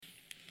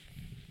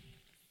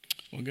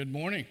Well, good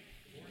morning.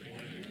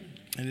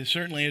 It is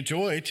certainly a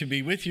joy to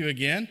be with you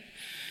again.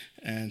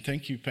 And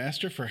thank you,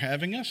 Pastor, for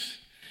having us.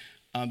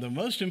 The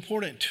most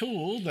important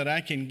tool that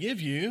I can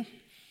give you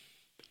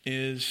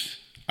is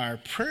our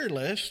prayer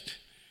list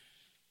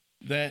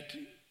that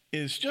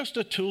is just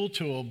a tool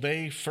to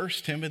obey 1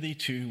 Timothy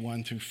 2,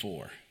 1 through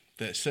 4,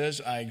 that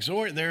says, I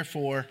exhort,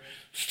 therefore,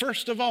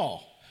 first of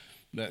all,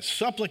 that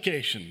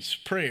supplications,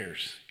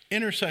 prayers,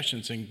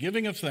 intercessions, and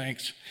giving of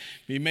thanks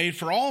be made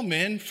for all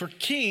men, for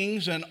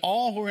kings, and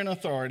all who are in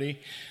authority,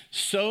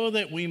 so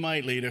that we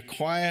might lead a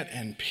quiet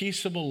and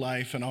peaceable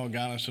life in all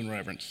godliness and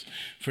reverence.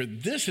 For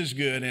this is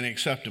good and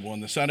acceptable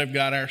in the sight of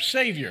God our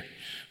Savior,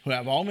 who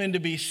have all men to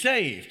be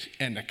saved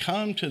and to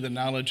come to the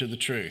knowledge of the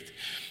truth.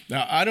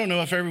 Now, I don't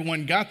know if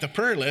everyone got the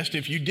prayer list.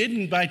 If you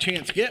didn't by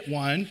chance get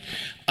one,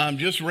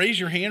 just raise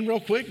your hand real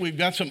quick. We've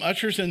got some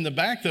ushers in the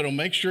back that'll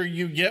make sure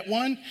you get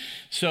one.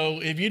 So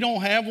if you don't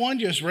have one,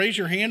 just raise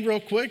your hand real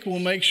quick. We'll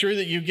make sure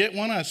that you get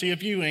one. I see a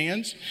few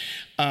hands.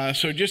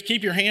 So just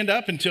keep your hand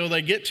up until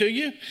they get to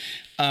you.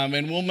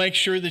 And we'll make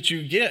sure that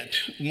you get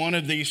one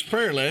of these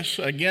prayer lists.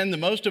 Again, the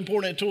most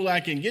important tool I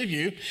can give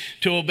you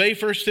to obey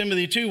 1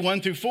 Timothy 2,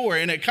 1 through 4.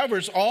 And it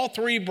covers all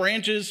three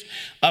branches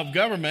of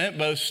government,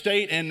 both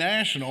state and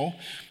national.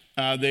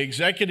 The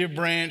executive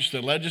branch,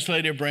 the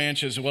legislative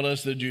branch, as well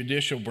as the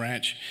judicial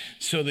branch,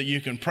 so that you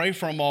can pray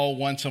for them all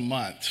once a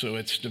month. So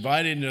it's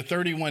divided into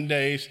 31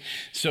 days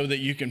so that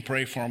you can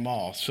pray for them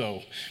all.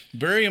 So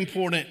very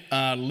important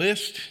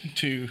list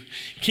to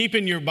keep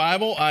in your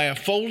Bible. I have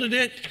folded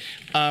it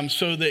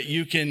so that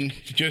you can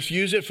just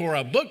use it for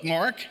a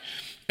bookmark.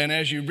 And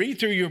as you read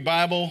through your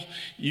Bible,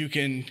 you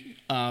can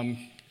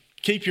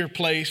keep your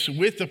place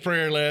with the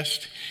prayer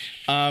list.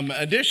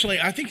 Additionally,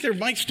 I think there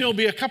might still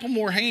be a couple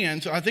more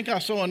hands. I think I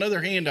saw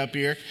another hand up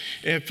here.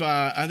 If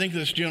I think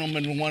this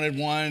gentleman wanted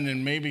one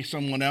and maybe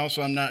someone else,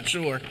 I'm not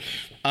sure.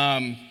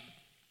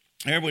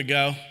 There we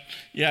go.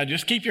 Yeah,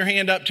 just keep your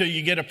hand up till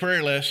you get a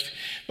prayer list.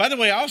 By the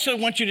way, I also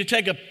want you to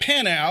take a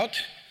pen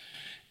out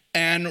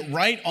and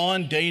write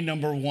on day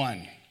number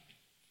 1.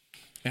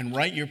 And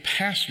write your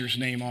pastor's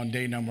name on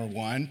day number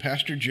 1.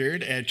 Pastor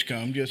Jared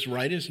Edgecombe, just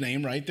write his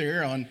name right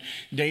there on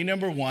day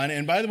number 1.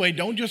 And by the way,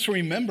 don't just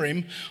remember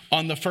him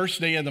on the first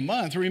day of the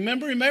month.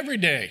 Remember him every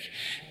day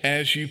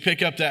as you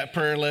pick up that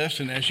prayer list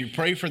and as you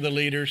pray for the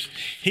leaders.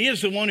 He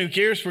is the one who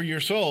cares for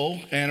your soul.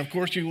 And of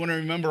course, you want to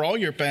remember all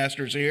your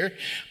pastors here.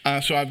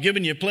 So I've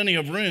given you plenty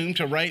of room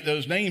to write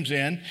those names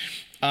in.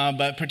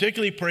 But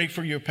particularly pray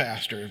for your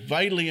pastor.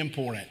 Vitally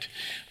important.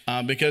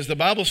 Because the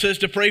Bible says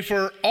to pray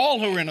for all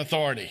who are in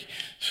authority.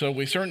 So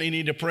we certainly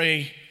need to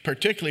pray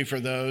particularly for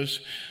those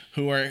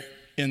who are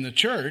in the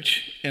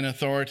church in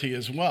authority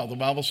as well. The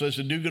Bible says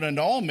to do good unto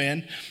all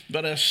men,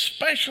 but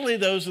especially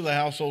those of the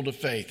household of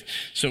faith.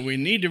 So we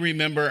need to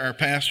remember our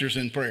pastors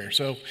in prayer.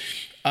 So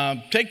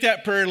take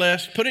that prayer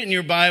list, put it in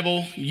your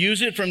Bible,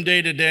 use it from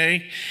day to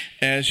day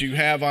as you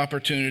have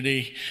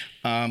opportunity.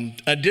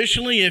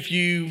 Additionally, if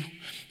you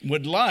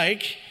would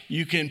like,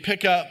 you can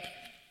pick up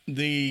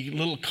the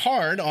little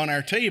card on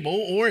our table,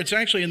 or it's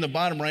actually in the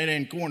bottom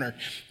right-hand corner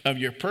of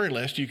your prayer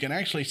list. You can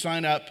actually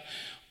sign up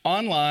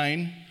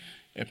online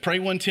at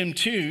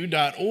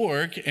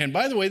pray1tim2.org. And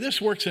by the way,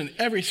 this works in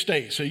every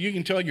state, so you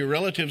can tell your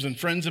relatives and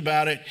friends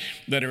about it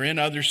that are in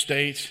other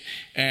states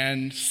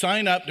and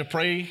sign up to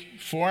pray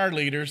for our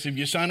leaders. If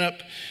you sign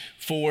up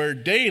for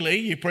daily,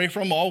 you pray for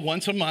them all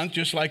once a month,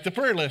 just like the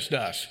prayer list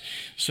does.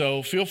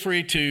 So feel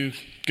free to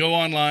go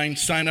online,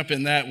 sign up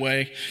in that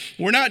way.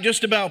 We're not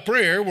just about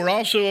prayer, we're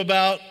also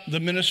about the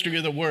ministry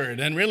of the word.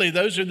 And really,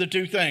 those are the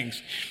two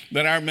things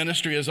that our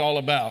ministry is all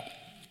about.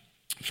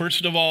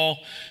 First of all,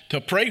 to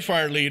pray for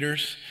our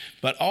leaders,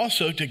 but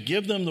also to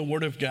give them the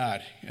word of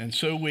God. And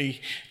so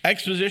we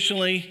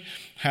expositionally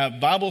have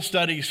Bible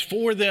studies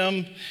for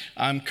them.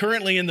 I'm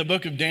currently in the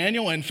book of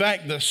Daniel. In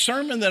fact, the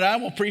sermon that I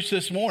will preach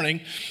this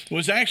morning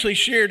was actually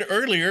shared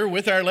earlier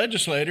with our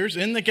legislators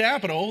in the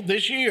Capitol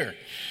this year.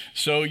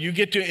 So you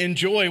get to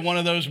enjoy one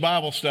of those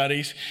Bible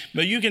studies,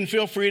 but you can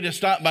feel free to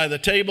stop by the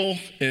table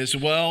as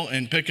well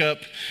and pick up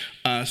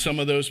some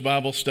of those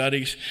Bible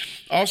studies.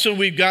 Also,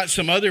 we've got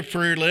some other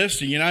prayer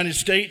lists, the United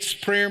States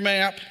prayer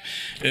map,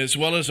 as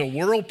well as a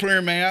world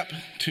prayer map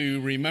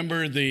to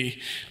remember the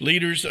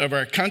leaders of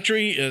our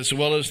country, as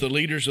well as the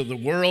leaders of the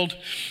world.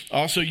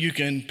 Also, you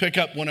can pick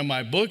up one of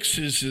my books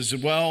as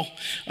well.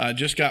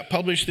 Just got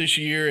published this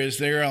year, is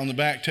there on the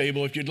back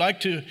table. If you'd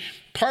like to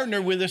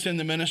partner with us in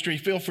the ministry,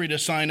 feel free to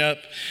sign up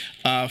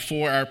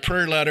for our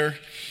prayer letter.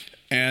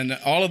 And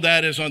all of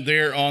that is on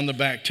there on the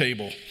back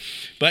table.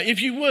 But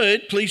if you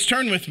would, please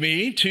turn with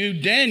me to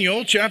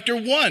Daniel chapter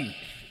 1.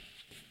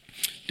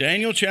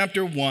 Daniel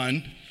chapter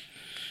 1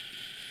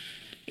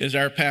 is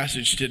our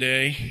passage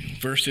today,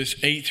 verses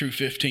 8 through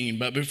 15.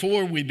 But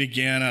before we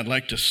begin, I'd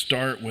like to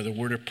start with a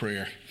word of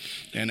prayer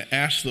and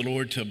ask the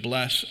Lord to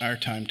bless our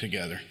time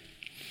together.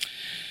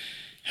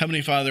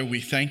 Heavenly Father,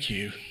 we thank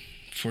you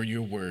for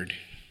your word.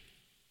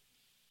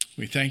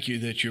 We thank you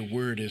that your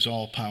word is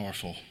all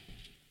powerful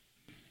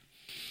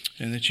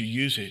and that you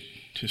use it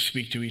to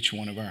speak to each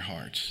one of our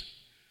hearts.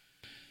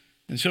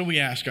 And so we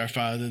ask our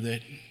Father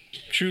that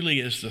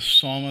truly as the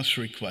psalmist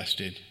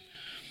requested,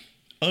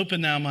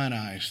 open thou mine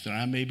eyes that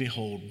I may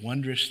behold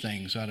wondrous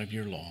things out of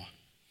your law.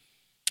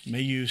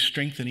 May you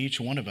strengthen each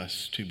one of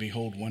us to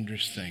behold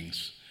wondrous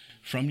things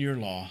from your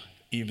law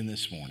even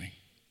this morning.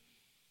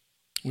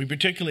 We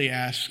particularly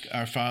ask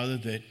our Father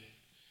that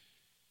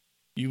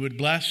you would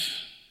bless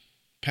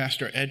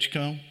Pastor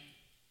Edgecombe,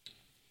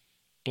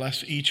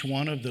 bless each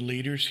one of the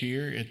leaders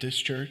here at this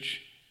church.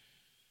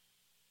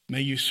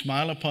 May you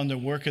smile upon the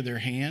work of their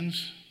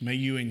hands. May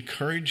you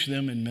encourage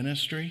them in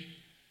ministry.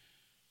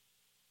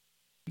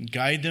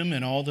 Guide them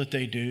in all that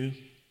they do.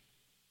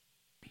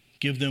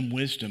 Give them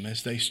wisdom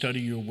as they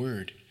study your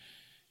word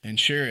and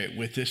share it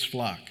with this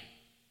flock.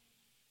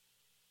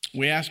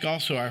 We ask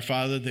also, our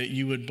Father, that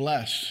you would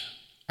bless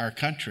our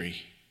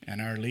country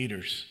and our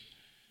leaders.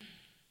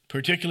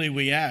 Particularly,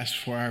 we ask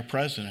for our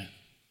president,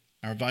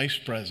 our vice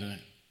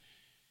president,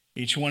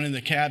 each one in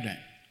the cabinet,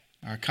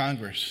 our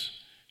Congress,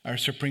 our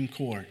Supreme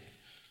Court.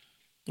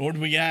 Lord,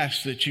 we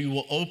ask that you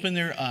will open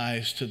their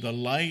eyes to the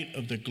light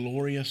of the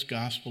glorious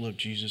gospel of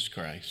Jesus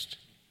Christ.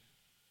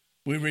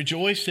 We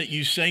rejoice that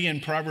you say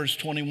in Proverbs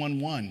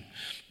 21:1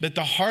 that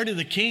the heart of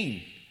the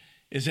king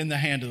is in the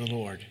hand of the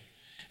Lord.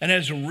 And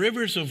as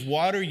rivers of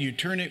water, you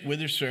turn it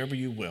whithersoever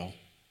you will.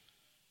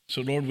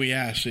 So, Lord, we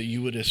ask that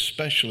you would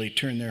especially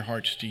turn their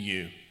hearts to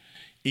you,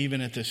 even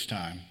at this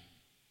time.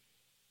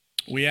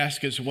 We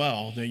ask as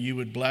well that you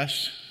would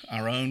bless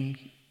our own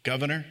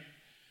governor,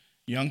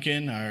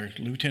 Youngkin, our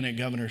Lieutenant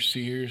Governor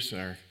Sears,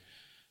 our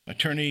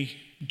Attorney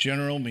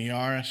General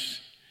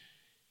Miaris,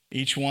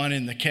 each one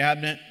in the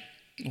cabinet.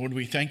 Lord,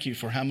 we thank you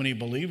for how many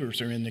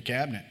believers are in the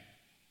cabinet.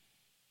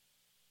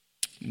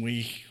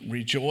 We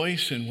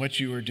rejoice in what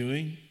you are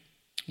doing.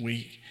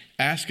 We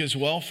ask as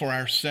well for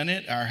our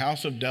Senate, our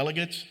House of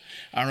Delegates,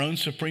 our own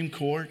Supreme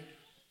Court.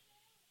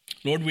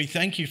 Lord, we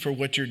thank you for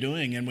what you're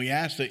doing, and we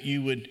ask that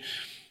you would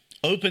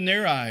open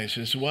their eyes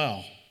as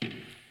well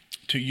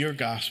to your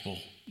gospel,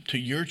 to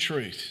your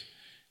truth,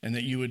 and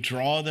that you would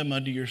draw them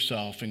unto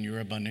yourself in your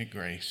abundant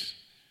grace.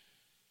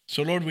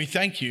 So, Lord, we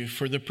thank you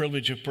for the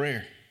privilege of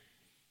prayer.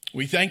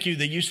 We thank you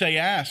that you say,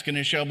 ask, and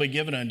it shall be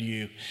given unto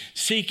you.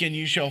 Seek, and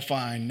you shall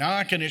find.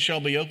 Knock, and it shall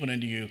be opened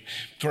unto you.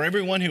 For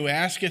everyone who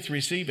asketh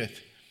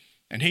receiveth,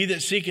 and he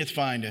that seeketh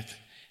findeth,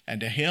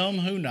 and to him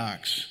who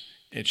knocks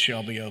it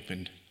shall be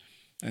opened.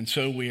 And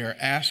so we are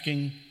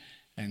asking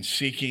and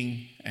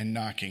seeking and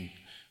knocking,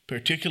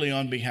 particularly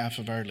on behalf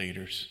of our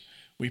leaders.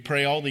 We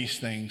pray all these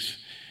things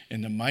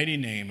in the mighty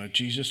name of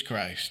Jesus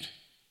Christ.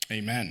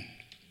 Amen.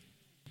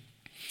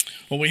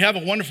 Well, we have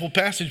a wonderful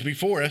passage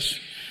before us.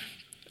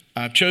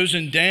 I've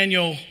chosen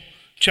Daniel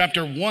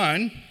chapter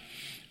 1,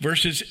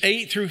 verses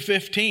 8 through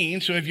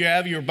 15. So if you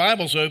have your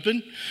Bibles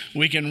open,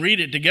 we can read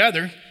it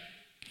together.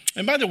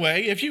 And by the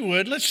way, if you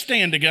would, let's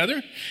stand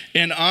together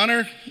in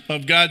honor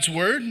of God's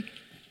word.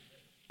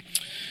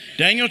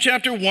 Daniel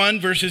chapter 1,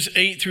 verses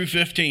 8 through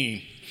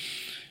 15.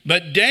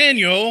 But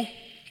Daniel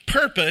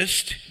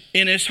purposed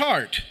in his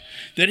heart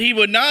that he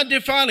would not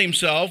defile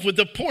himself with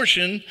the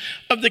portion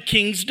of the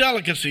king's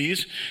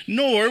delicacies,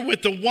 nor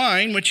with the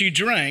wine which he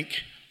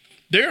drank.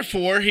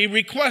 Therefore he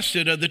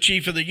requested of the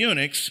chief of the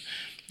eunuchs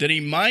that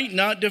he might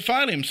not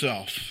defile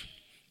himself.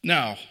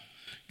 Now,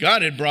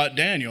 God had brought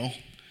Daniel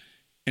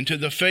into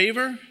the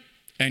favor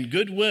and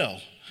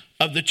goodwill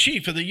of the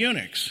chief of the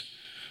eunuchs.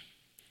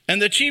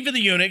 And the chief of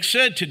the eunuchs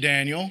said to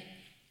Daniel,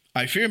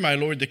 I fear my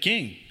lord the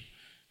king,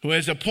 who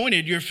has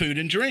appointed your food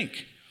and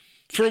drink.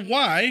 For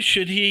why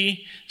should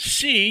he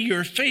see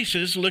your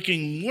faces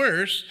looking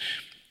worse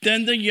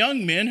than the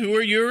young men who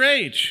are your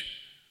age?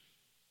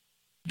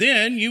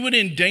 Then you would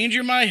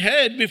endanger my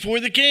head before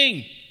the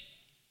king.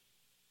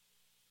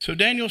 So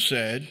Daniel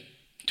said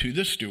to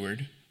the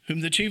steward,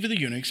 whom the chief of the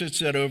eunuchs had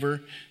set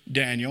over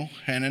Daniel,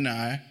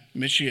 Hananiah,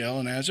 Mishael,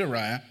 and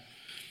Azariah,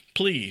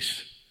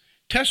 please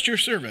test your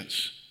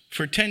servants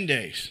for 10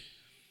 days,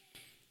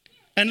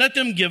 and let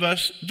them give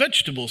us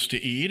vegetables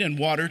to eat and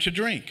water to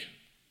drink.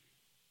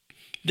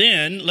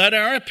 Then let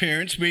our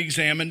appearance be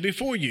examined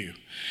before you,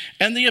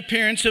 and the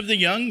appearance of the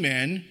young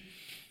men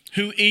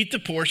who eat the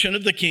portion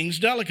of the king's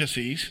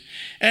delicacies,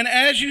 and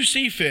as you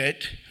see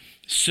fit,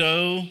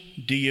 so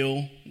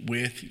deal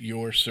with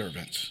your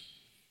servants.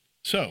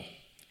 So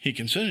he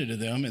consented to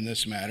them in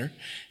this matter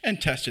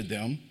and tested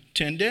them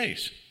 10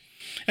 days.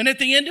 And at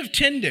the end of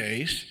 10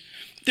 days,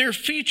 their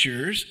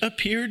features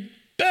appeared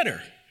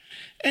better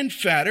and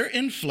fatter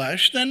in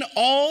flesh than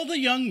all the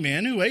young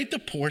men who ate the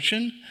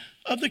portion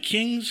of the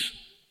king's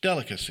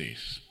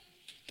delicacies.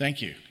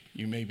 Thank you.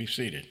 You may be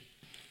seated.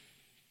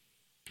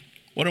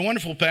 What a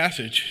wonderful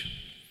passage.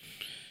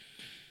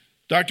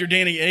 Dr.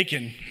 Danny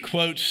Aiken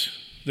quotes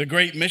the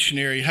great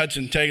missionary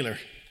Hudson Taylor.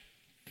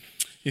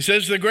 He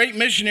says, the great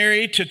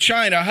missionary to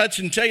China,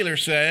 Hudson Taylor,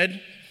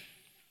 said,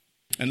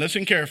 and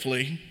listen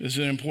carefully, this is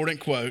an important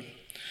quote,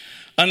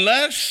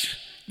 unless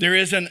there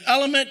is an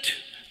element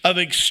of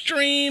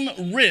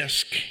extreme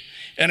risk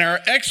in our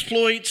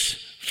exploits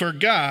for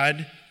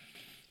God,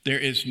 there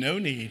is no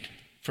need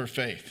for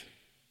faith.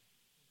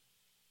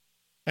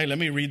 Hey, let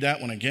me read that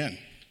one again.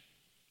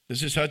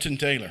 This is Hudson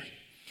Taylor.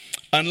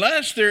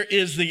 Unless there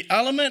is the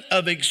element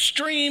of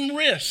extreme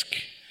risk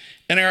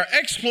in our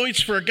exploits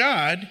for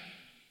God,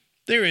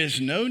 there is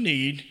no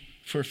need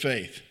for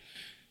faith.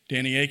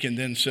 Danny Aiken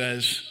then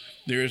says,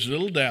 there is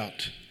little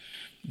doubt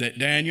that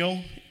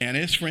Daniel and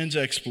his friends'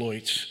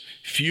 exploits,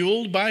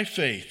 fueled by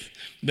faith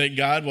that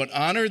God would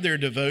honor their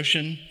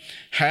devotion,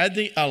 had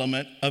the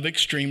element of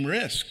extreme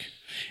risk.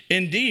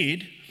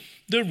 Indeed,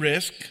 the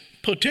risk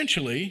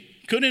potentially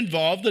could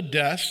involve the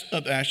deaths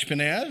of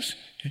Ashpenaz,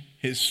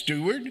 his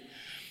steward,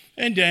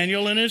 and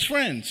Daniel and his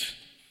friends.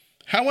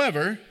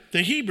 However,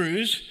 the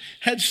Hebrews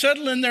had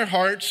settled in their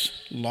hearts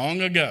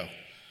long ago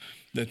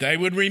that they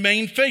would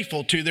remain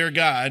faithful to their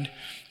God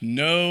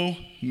no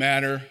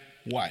matter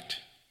what.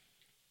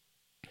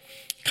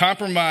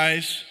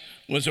 Compromise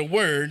was a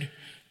word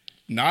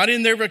not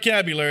in their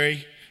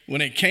vocabulary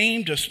when it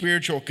came to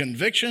spiritual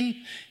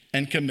conviction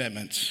and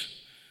commitments.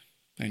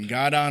 And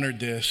God honored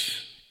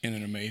this in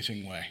an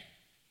amazing way.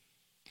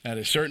 That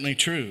is certainly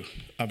true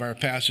of our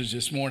passage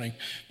this morning.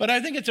 But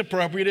I think it's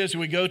appropriate as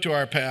we go to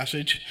our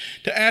passage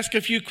to ask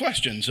a few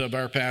questions of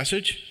our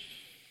passage.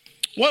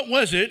 What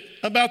was it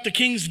about the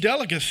king's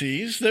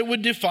delicacies that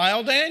would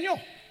defile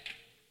Daniel?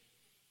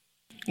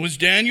 Was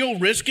Daniel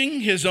risking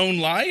his own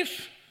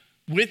life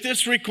with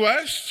this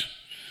request?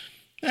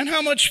 And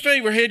how much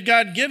favor had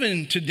God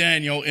given to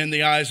Daniel in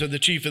the eyes of the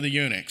chief of the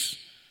eunuchs?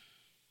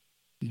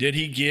 Did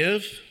he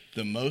give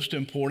the most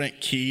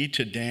important key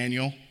to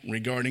Daniel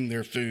regarding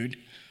their food?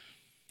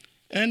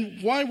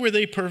 And why were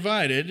they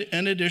provided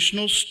an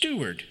additional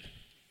steward?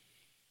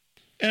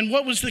 And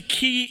what was the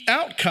key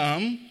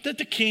outcome that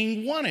the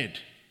king wanted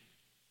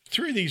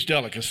through these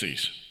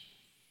delicacies?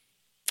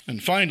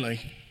 And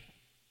finally,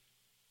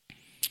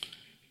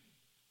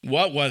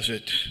 what was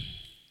it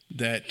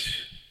that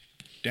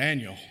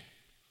Daniel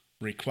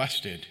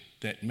requested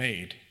that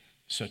made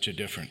such a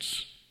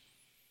difference?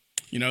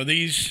 You know,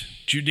 these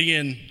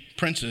Judean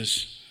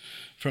princes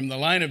from the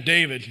line of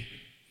David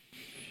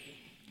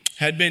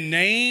had been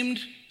named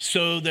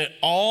so that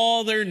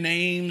all their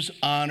names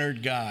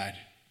honored God.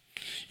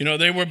 You know,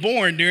 they were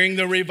born during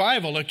the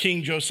revival of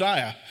King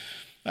Josiah.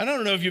 I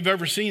don't know if you've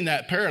ever seen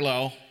that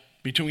parallel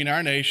between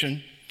our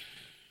nation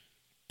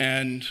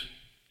and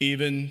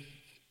even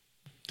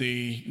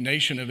the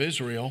nation of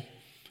Israel.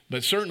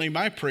 But certainly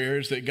my prayer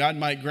is that God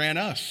might grant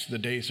us the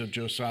days of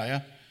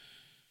Josiah.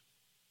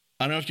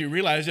 I don't know if you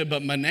realize it,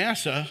 but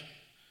Manasseh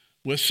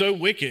was so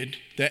wicked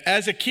that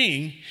as a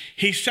king,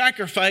 he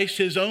sacrificed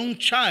his own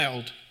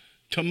child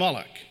to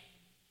Moloch.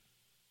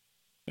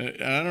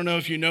 I don't know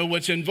if you know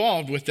what's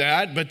involved with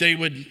that, but they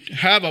would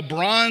have a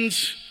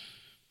bronze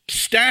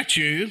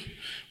statue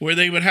where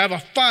they would have a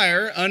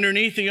fire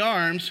underneath the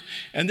arms,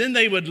 and then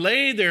they would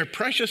lay their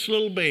precious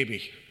little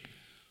baby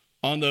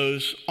on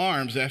those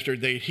arms after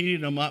they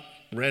heated them up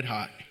red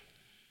hot.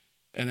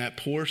 And that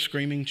poor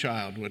screaming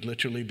child would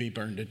literally be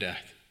burned to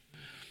death.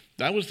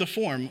 That was the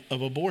form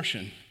of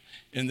abortion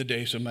in the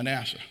days of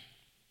Manasseh.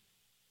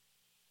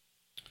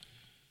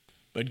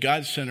 But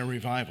God sent a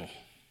revival.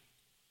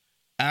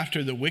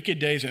 After the wicked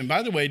days, and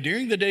by the way,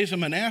 during the days of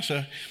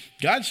Manasseh,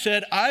 God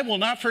said, I will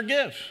not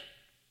forgive.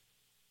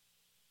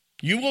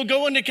 You will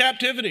go into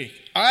captivity.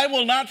 I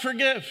will not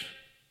forgive.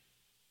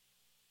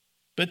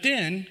 But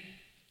then,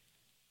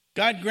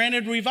 God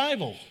granted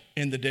revival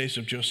in the days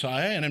of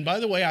Josiah. And by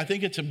the way, I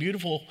think it's a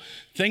beautiful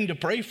thing to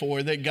pray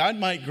for, that God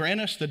might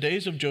grant us the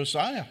days of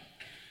Josiah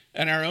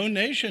and our own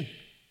nation.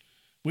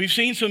 We've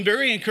seen some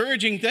very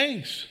encouraging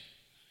things,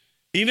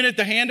 even at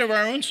the hand of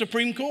our own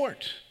Supreme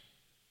Court.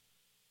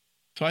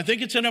 So I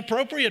think it's an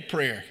appropriate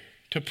prayer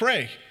to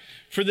pray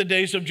for the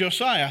days of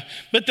Josiah.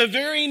 But the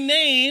very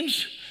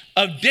names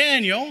of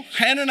Daniel,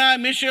 Hananiah,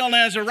 Mishael, and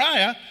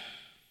Azariah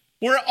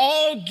were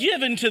all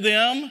given to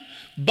them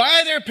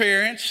by their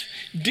parents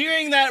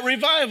during that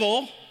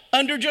revival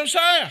under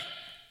Josiah.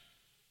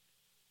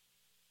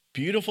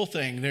 Beautiful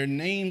thing. Their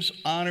names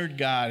honored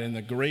God in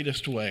the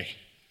greatest way.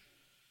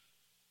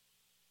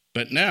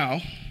 But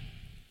now,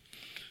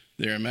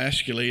 they're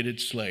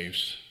emasculated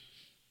slaves.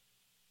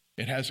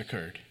 It has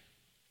occurred.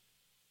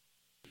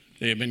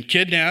 They have been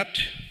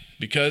kidnapped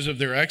because of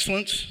their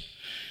excellence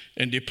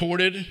and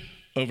deported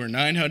over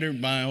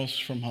 900 miles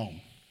from home.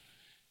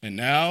 And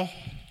now,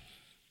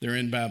 they're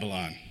in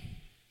Babylon.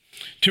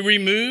 To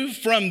remove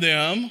from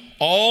them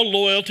all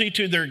loyalty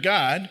to their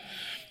God,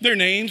 their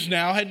names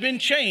now had been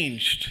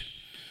changed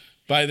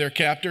by their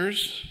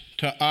captors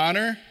to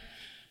honor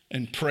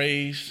and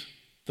praise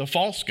the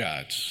false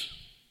gods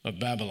of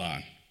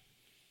Babylon.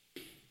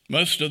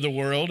 Most of the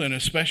world, and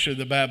especially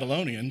the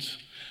Babylonians,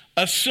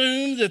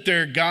 assumed that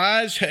their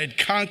gods had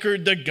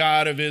conquered the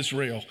God of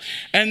Israel.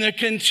 And the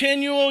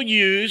continual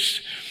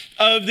use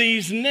of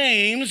these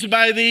names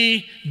by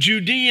the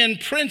Judean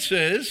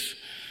princes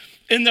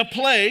in the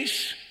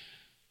place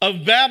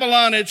of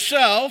Babylon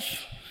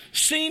itself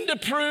seemed to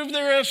prove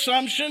their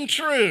assumption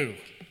true,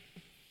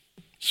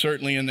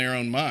 certainly in their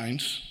own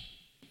minds.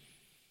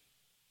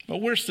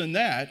 But worse than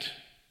that,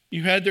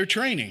 you had their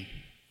training.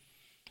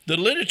 the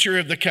literature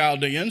of the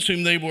Chaldeans,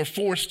 whom they were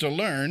forced to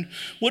learn,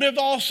 would have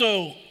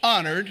also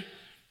honored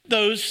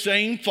those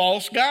same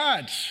false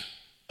gods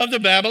of the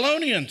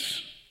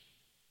Babylonians.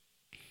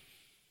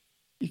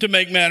 To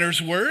make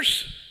matters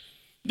worse,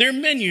 their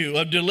menu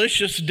of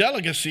delicious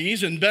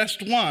delicacies and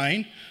best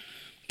wine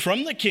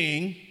from the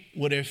king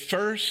would have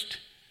first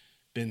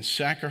been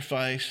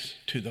sacrificed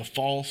to the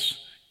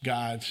false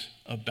gods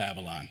of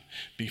Babylon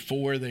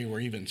before they were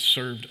even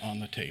served on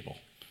the table,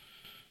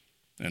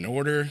 in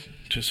order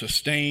to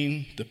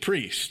sustain the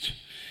priest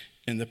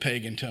in the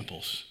pagan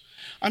temples.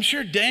 I'm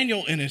sure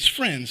Daniel and his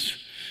friends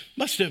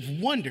must have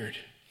wondered,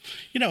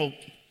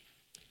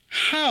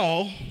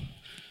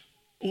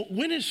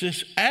 when is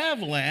this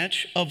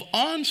avalanche of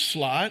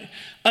onslaught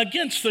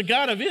against the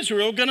God of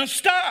Israel going to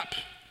stop?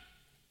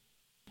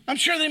 I'm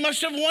sure they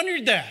must have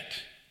wondered that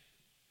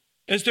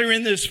as they're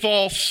in this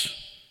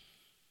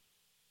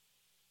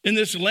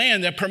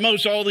land that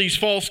promotes all these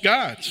false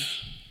gods.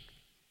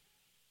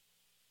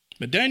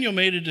 But Daniel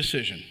made a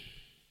decision,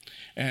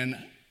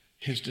 and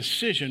his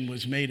decision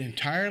was made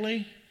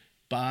entirely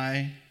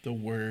by the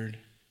word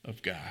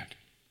of God.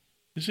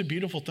 This is a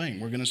beautiful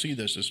thing. We're going to see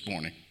this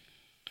morning.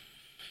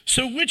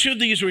 So which of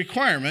these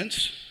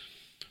requirements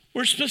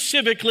were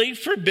specifically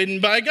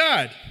forbidden by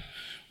God?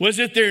 Was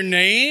it their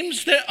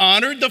names that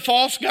honored the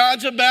false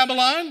gods of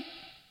Babylon?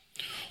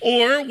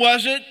 Or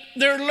was it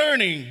their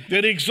learning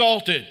that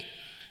exalted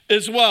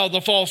as well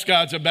the false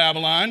gods of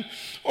Babylon?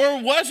 Or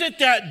was it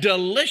that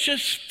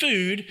delicious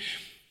food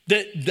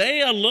that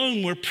they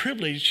alone were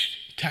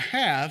privileged to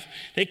have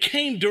that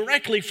came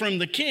directly from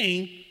the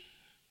king,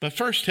 but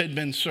first had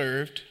been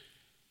served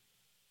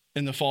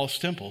in the false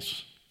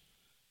temples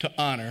to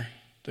honor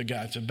the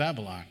gods of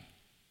Babylon?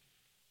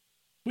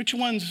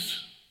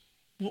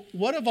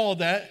 What of all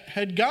that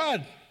had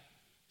God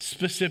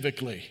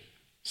specifically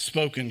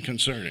spoken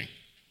concerning?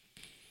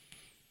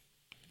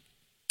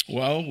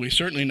 Well, we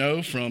certainly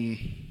know from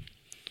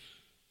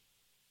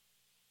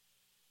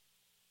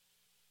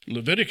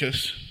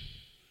Leviticus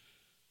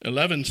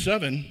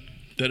 11:7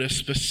 that a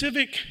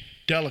specific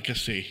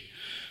delicacy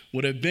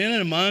would have been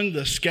among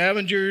the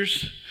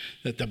scavengers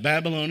that the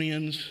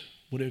Babylonians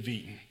would have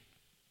eaten.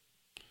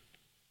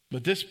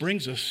 But this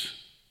brings us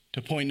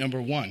to point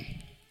number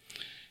 1,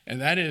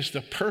 and that is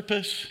the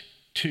purpose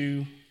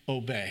to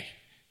obey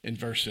in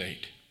verse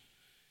 8.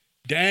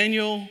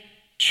 Daniel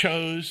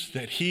chose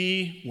that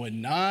he would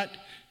not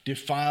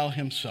defile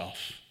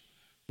himself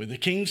with the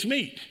king's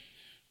meat,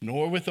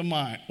 nor with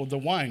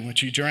the wine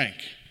which he drank.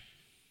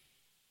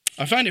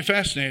 I find it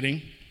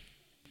fascinating.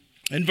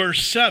 In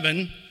verse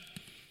 7,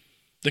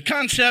 the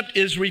concept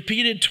is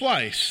repeated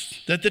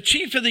twice, that the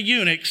chief of the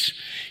eunuchs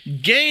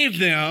gave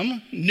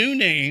them new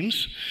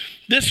names.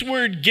 This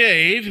word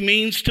gave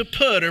means to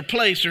put or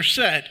place or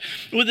set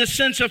with a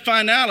sense of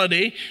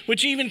finality,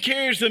 which even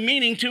carries the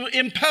meaning to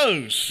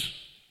impose.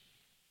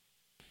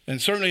 And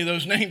certainly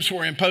those names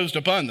were imposed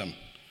upon them.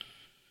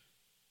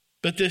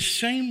 But this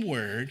same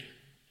word,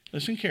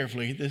 listen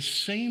carefully, this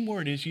same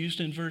word is used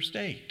in verse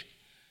 8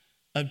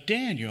 of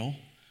Daniel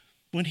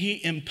when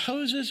he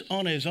imposes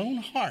on his own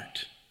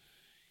heart.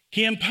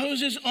 He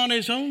imposes on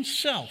his own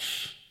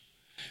self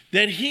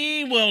that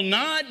he will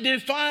not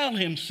defile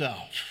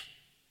himself.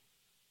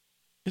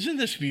 Isn't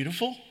this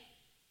beautiful?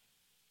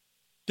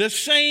 The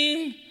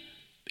same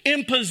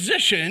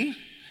imposition,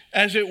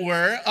 as it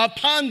were,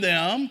 upon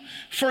them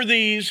for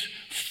these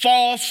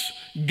false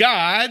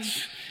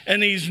gods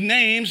and these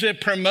names that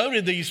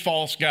promoted these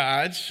false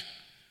gods.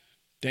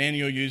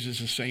 Daniel uses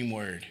the same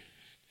word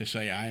to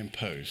say, I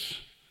impose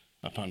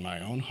upon my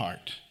own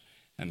heart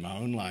and my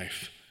own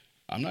life.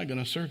 I'm not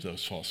going to serve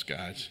those false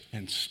gods.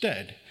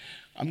 Instead,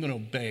 I'm going to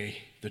obey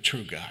the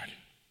true God.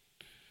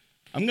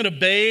 I'm going to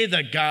obey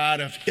the God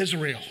of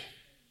Israel,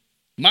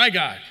 my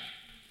God.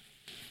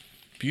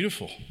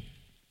 Beautiful.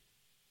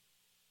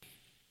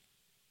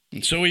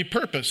 And so he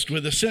purposed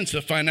with a sense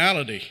of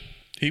finality.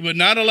 He would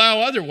not allow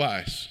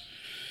otherwise,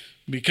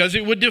 because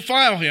it would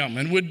defile him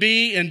and would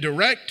be in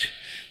direct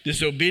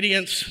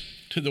disobedience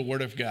to the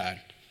word of God.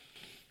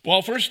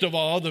 Well, first of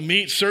all, the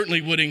meat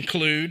certainly would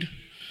include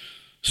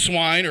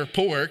swine or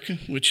pork,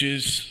 which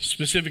is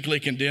specifically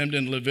condemned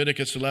in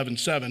Leviticus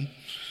 11:7.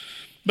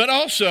 But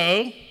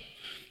also,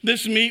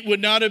 this meat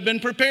would not have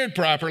been prepared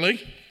properly.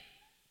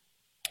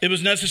 It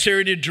was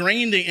necessary to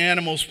drain the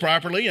animals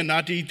properly and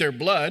not to eat their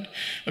blood,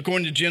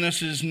 according to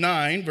Genesis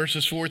 9,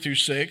 verses 4 through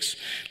 6,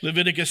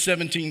 Leviticus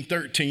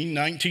 17:13,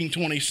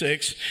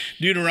 19:26,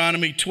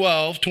 Deuteronomy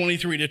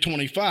 12:23 to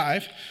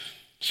 25.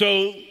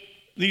 So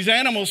these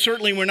animals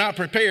certainly were not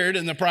prepared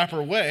in the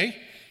proper way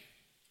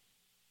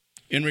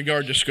in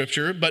regard to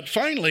Scripture. But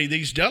finally,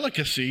 these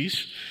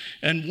delicacies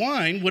and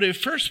wine would have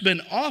first been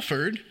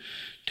offered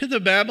to the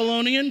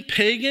Babylonian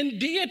pagan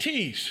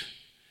deities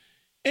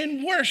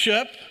in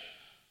worship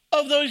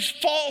of those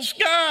false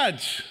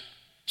gods,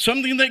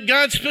 something that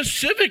God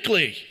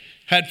specifically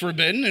had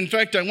forbidden. In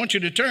fact, I want you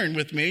to turn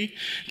with me,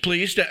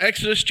 please, to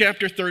Exodus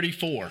chapter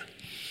 34.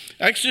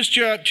 Exodus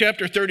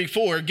chapter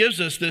 34 gives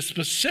us this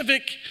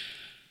specific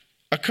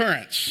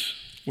occurrence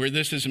where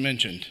this is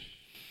mentioned.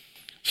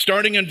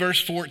 starting in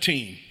verse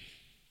 14.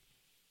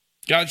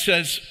 God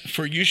says,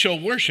 "For you shall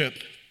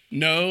worship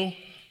no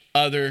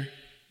other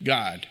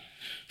God.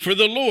 For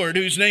the Lord,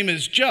 whose name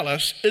is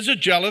jealous, is a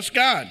jealous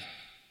God."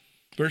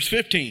 Verse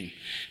 15,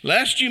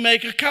 "Lest you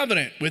make a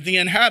covenant with the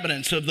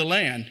inhabitants of the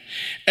land,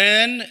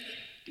 and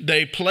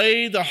they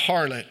play the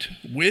harlot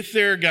with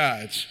their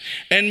gods,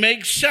 and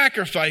make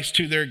sacrifice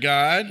to their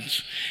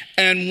gods,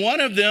 and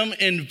one of them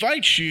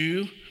invites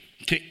you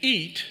to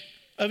eat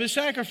of his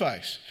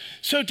sacrifice."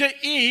 So to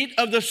eat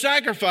of the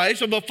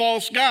sacrifice of a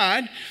false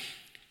god,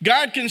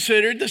 God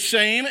considered the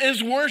same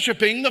as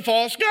worshiping the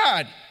false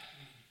god.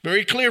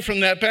 Very clear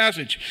from that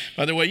passage.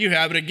 By the way, you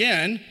have it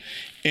again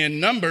in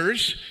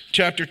Numbers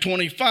chapter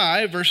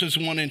 25, verses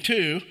 1 and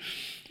 2.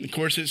 Of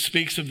course, it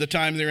speaks of the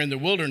time they're in the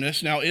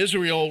wilderness. Now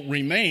Israel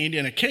remained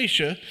in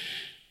Acacia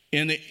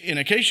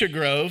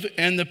Grove,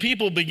 and the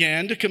people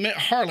began to commit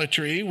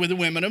harlotry with the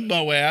women of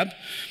Moab,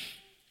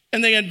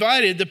 and they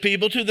invited the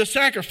people to the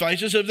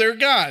sacrifices of their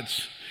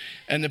gods.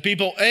 And the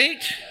people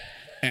ate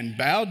and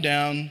bowed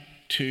down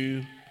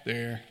to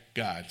their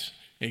gods.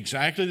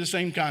 Exactly the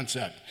same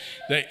concept.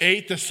 They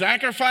ate the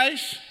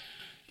sacrifice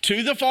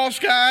to the false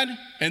god,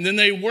 and then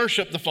they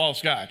worshiped the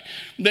false god.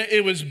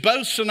 It was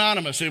both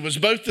synonymous. It was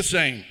both the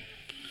same.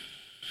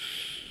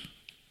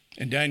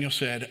 And Daniel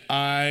said,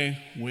 "I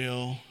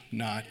will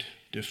not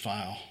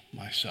defile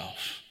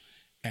myself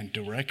and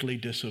directly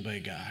disobey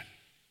God."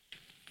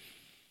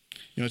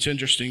 You know, it's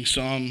interesting.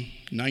 Psalm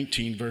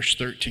 19, verse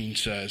 13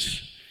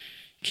 says,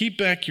 "Keep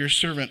back your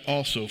servant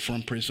also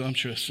from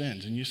presumptuous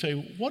sins." And you say,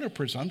 what are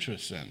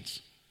presumptuous sins?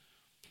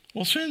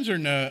 Well,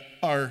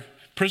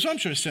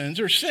 presumptuous sins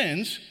are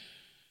sins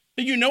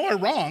that you know are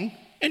wrong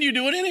and you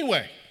do it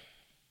anyway.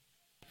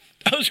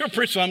 Those are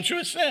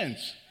presumptuous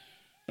sins.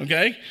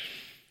 Okay?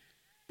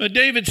 But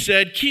David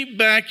said, "Keep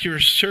back your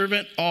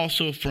servant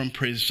also from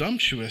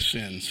presumptuous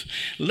sins.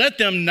 Let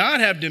them not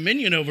have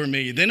dominion over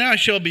me. Then I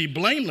shall be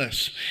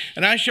blameless,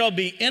 and I shall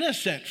be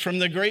innocent from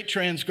the great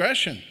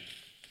transgression."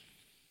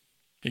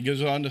 He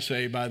goes on to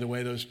say, by the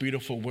way, those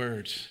beautiful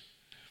words,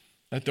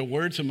 "Let the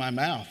words of my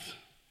mouth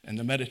and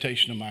the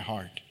meditation of my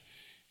heart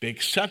be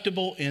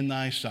acceptable in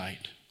thy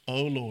sight,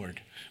 O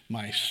Lord,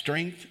 my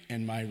strength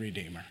and my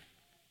redeemer."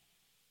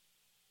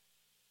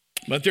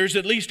 But there's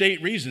at least 8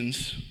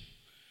 reasons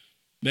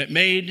that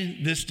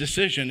made this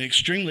decision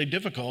extremely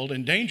difficult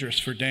and dangerous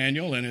for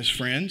Daniel and his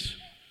friends.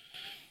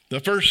 The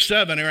first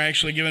 7 are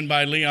actually given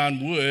by Leon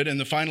Wood, and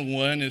the final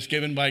one is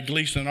given by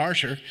Gleason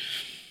Archer.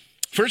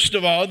 First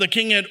of all, the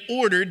king had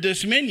ordered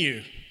this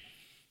menu.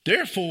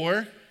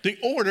 Therefore, the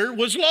order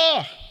was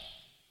law.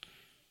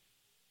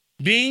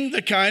 Being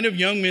the kind of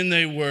young men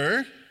they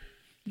were,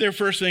 their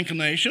first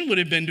inclination would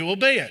have been to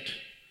obey it.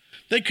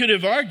 They could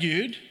have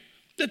argued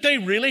that they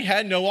really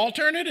had no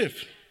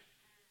alternative.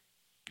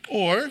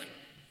 Or,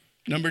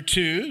 number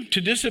 2, to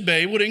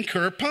disobey would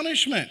incur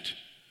punishment.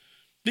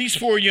 These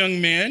 4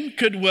 young men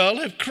could well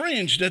have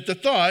cringed at the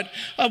thought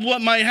of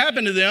what might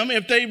happen to them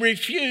if they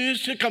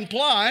refused to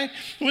comply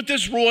with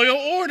this royal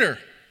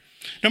order.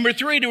 Number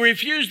 3, to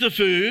refuse the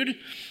food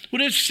would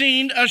have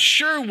seemed a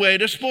sure way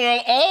to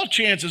spoil all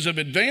chances of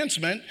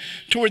advancement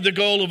toward the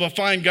goal of a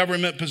fine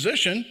government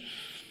position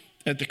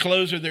at the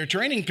close of their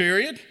training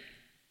period.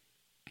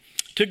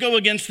 To go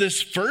against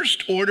this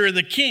first order of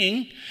the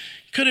king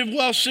could have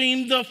well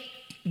seemed the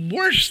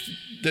worst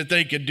that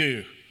they could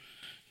do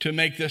to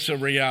make this a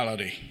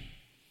reality.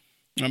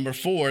 Number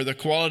 4, the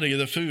quality of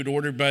the food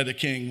ordered by the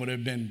king would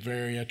have been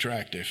very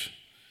attractive.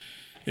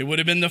 It would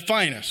have been the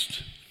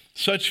finest.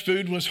 Such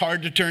food was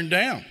hard to turn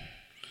down.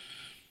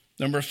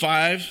 Number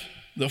 5,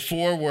 the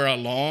 4 were a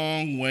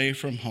long way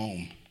from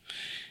home.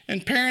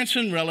 And parents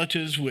and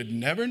relatives would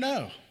never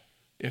know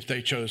if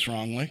they chose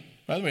wrongly.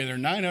 By the way, they're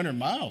 900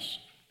 miles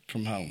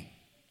from home.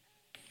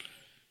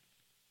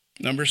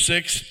 Number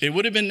 6, it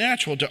would have been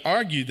natural to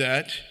argue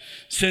that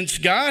since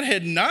God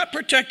had not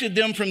protected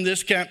them from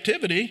this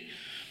captivity,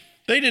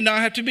 they did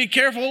not have to be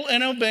careful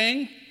in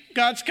obeying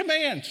God's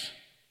commands.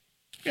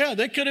 Yeah,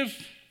 they could have,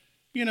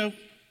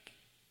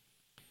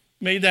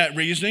 made that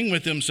reasoning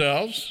with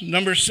themselves.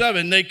 Number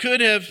 7, they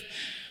could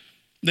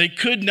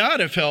not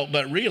have helped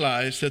but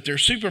realize that their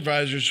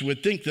supervisors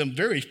would think them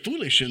very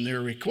foolish in their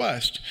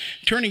request,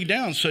 turning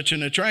down such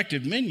an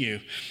attractive menu.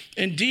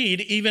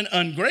 Indeed, even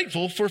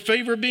ungrateful for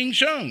favor being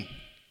shown.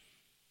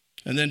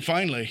 And then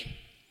finally,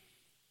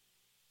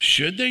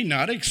 should they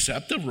not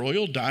accept the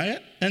royal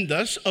diet and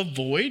thus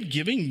avoid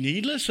giving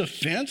needless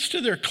offense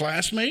to their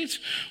classmates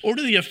or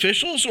to the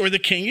officials or the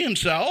king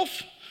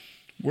himself?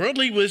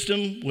 Worldly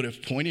wisdom would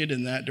have pointed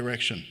in that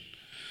direction.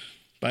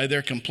 By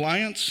their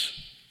compliance,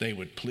 they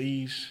would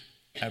please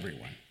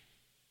everyone.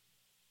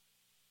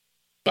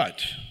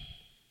 But,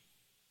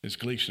 as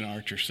Gleason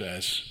Archer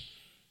says,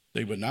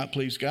 they would not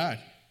please God,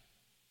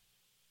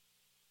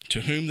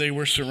 to whom they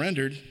were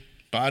surrendered,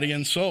 body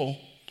and soul.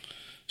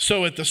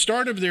 So at the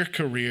start of their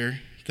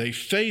career, they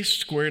faced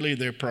squarely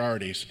their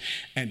priorities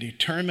and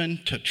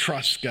determined to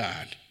trust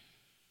God,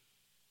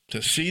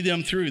 to see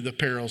them through the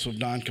perils of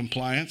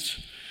noncompliance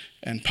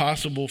and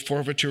possible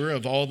forfeiture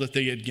of all that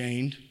they had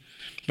gained.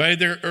 By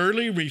their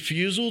early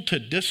refusal to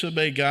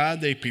disobey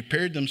God, they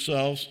prepared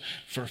themselves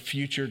for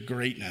future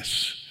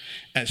greatness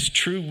as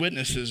true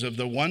witnesses of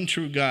the one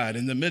true God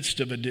in the midst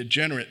of a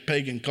degenerate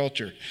pagan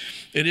culture.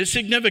 It is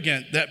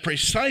significant that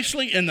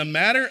precisely in the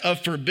matter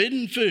of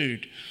forbidden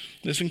food,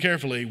 listen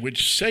carefully,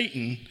 which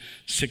Satan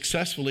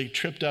successfully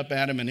tripped up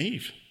Adam and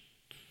Eve,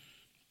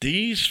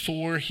 these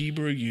 4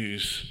 Hebrew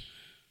youths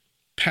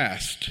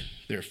passed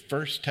their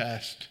first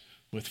test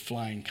with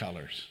flying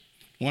colors.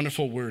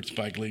 Wonderful words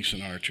by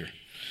Gleason Archer.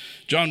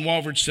 John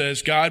Walvoord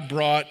says, God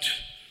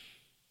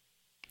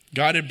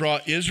had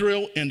brought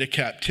Israel into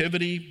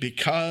captivity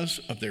because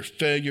of their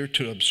failure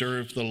to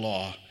observe the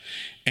law.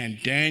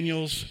 And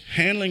Daniel's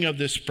handling of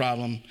this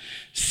problem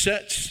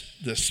sets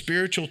the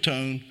spiritual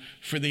tone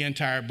for the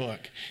entire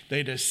book.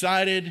 They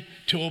decided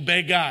to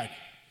obey God,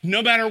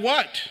 no matter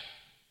what.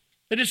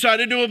 They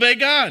decided to obey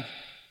God.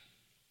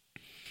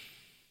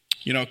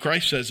 You know,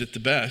 Christ says it the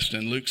best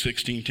in Luke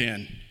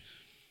 16:10.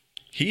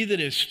 He that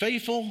is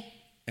faithful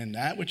in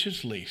that which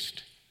is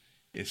least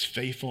is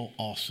faithful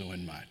also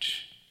in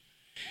much.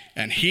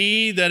 And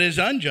he that is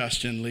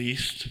unjust in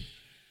least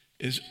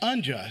is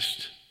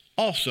unjust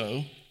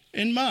also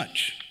in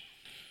much.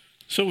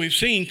 So we've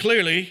seen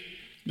clearly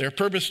their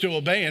purpose to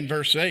obey in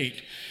verse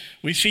 8.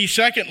 We see,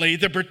 secondly,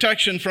 the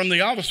protection from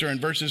the officer in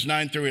verses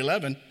 9 through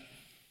 11.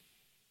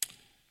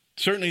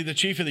 Certainly the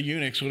chief of the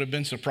eunuchs would have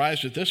been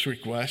surprised at this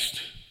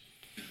request,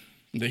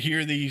 to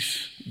hear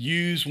these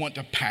youths want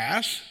to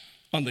pass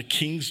on the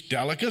king's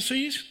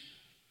delicacies.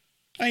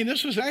 I mean,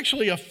 this was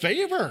actually a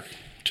favor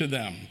to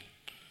them.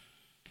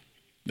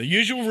 The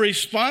usual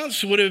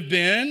response would have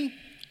been,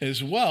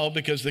 as well,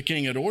 because the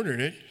king had ordered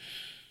it,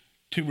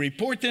 to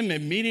report them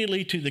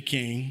immediately to the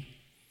king,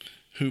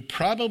 who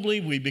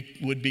probably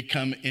would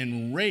become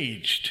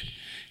enraged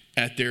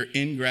at their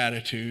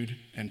ingratitude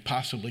and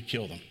possibly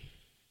kill them.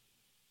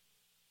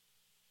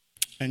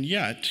 And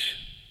yet,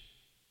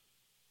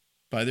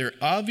 by their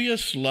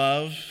obvious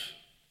love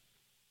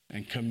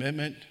and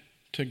commitment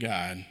to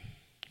God,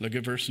 look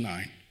at verse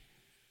 9.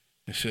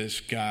 It says,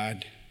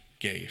 God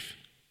gave.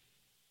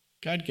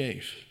 God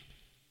gave.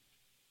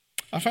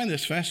 I find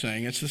this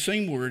fascinating. It's the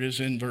same word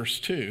as in verse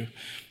 2,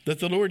 that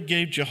the Lord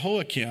gave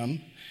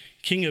Jehoiakim,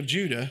 king of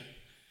Judah,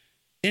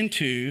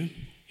 into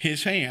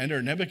his hand,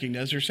 or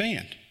Nebuchadnezzar's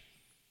hand.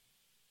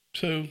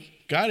 So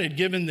God had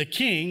given the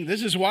king,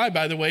 this is why,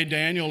 by the way,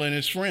 Daniel and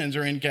his friends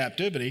are in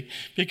captivity,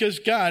 because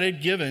God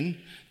had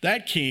given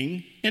that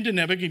king into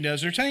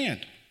Nebuchadnezzar's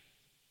hand.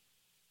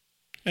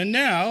 And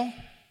now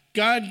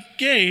God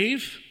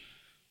gave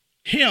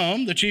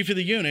him, the chief of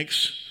the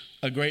eunuchs,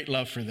 a great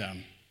love for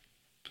them.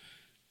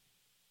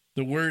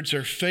 The words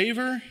are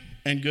favor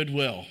and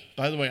goodwill.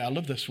 By the way, I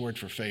love this word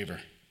for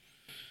favor.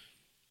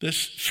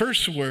 This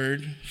first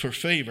word for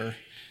favor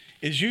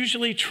is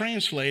usually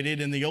translated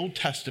in the Old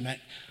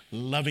Testament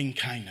loving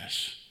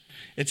kindness.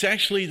 It's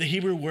actually the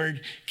Hebrew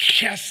word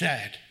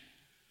chesed.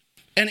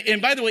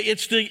 And by the way,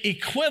 it's the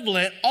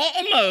equivalent,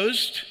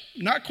 almost,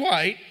 not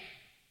quite,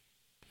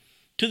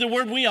 to the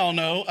word we all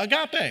know,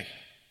 agape,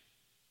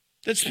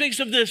 that speaks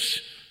of this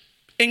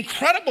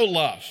incredible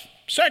love,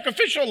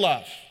 sacrificial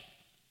love.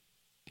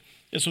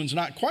 This one's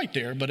not quite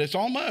there, but it's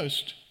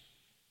almost.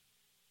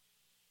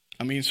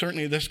 I mean,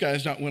 certainly this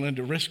guy's not willing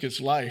to risk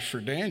his life for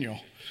Daniel,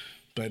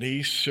 but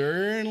he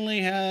certainly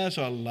has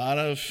a lot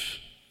of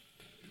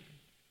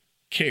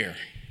care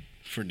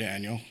for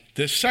Daniel.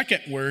 This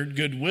second word,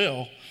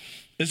 goodwill,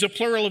 is a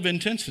plural of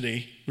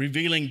intensity,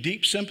 revealing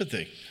deep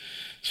sympathy.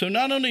 So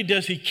not only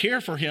does he care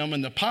for him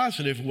in the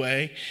positive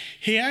way,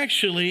 he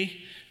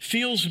actually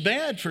feels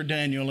bad for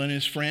Daniel and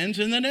his friends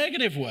in the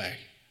negative way.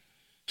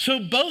 So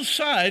both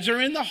sides are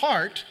in the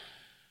heart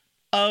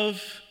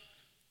of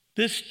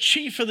this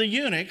chief of the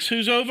eunuchs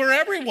who's over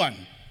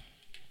everyone.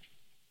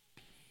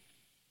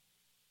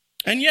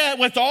 And yet,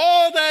 with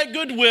all that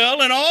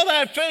goodwill and all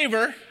that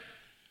favor,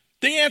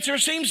 the answer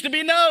seems to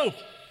be no.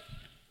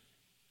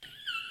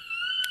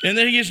 And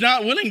that he is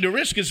not willing to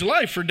risk his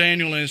life for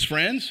Daniel and his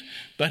friends,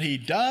 but he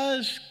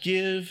does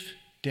give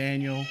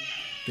Daniel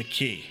the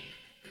key.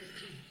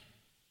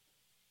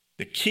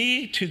 The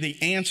key to the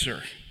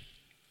answer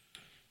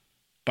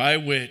by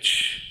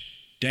which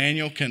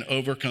Daniel can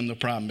overcome the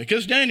problem.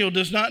 Because Daniel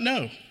does not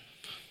know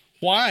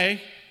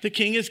why the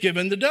king is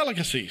given the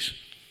delicacies.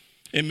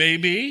 It may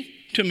be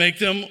to make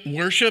them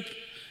worship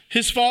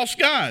his false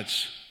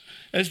gods,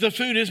 as the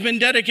food has been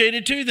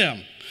dedicated to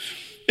them.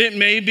 It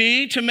may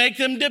be to make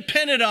them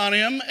dependent on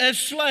him as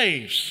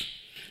slaves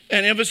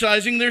and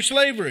emphasizing their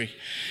slavery.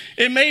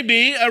 It may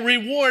be a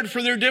reward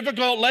for their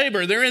difficult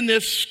labor. They're in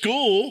this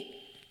school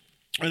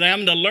where they're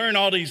having to learn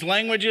all these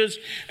languages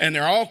and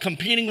they're all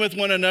competing with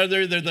one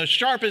another. They're the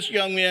sharpest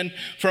young men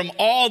from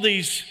all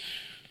these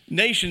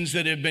nations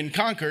that have been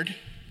conquered.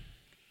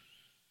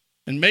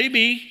 And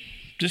maybe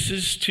this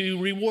is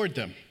to reward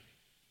them.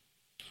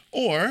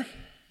 Or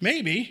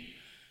maybe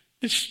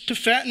it's to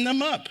fatten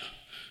them up,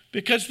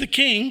 because the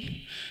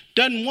king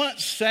doesn't want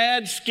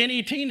sad,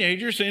 skinny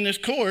teenagers in his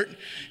court.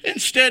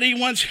 Instead, he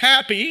wants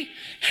happy,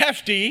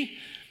 hefty,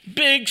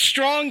 big,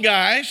 strong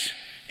guys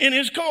in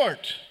his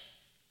court.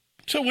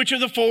 So which of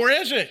the four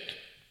is it?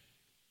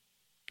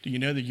 Do you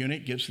know the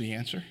eunuch gives the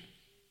answer?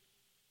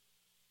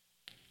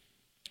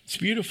 It's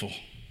beautiful.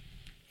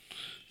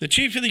 The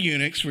chief of the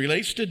eunuchs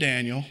relates to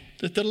Daniel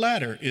that the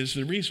latter is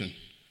the reason.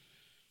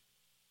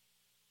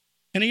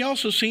 And he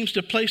also seems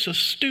to place a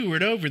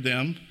steward over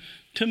them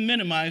to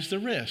minimize the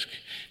risk.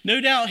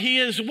 No doubt he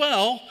as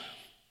well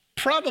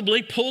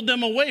probably pulled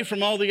them away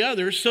from all the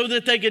others so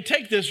that they could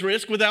take this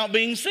risk without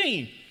being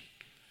seen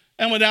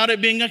and without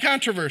it being a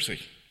controversy.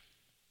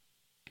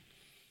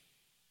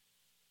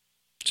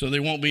 So they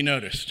won't be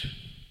noticed.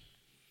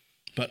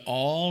 But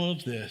all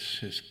of this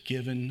is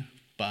given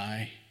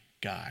by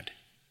God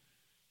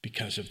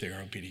because of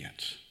their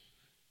obedience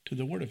to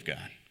the Word of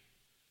God.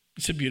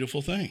 It's a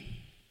beautiful thing.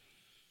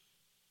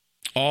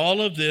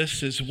 All of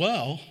this as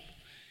well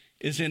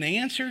is an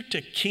answer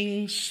to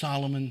King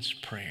Solomon's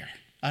prayer.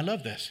 I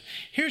love this.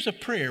 Here's a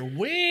prayer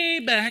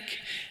way back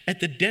at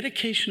the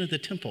dedication of the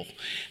temple.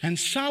 And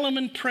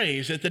Solomon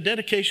prays at the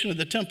dedication of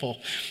the temple.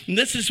 And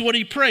this is what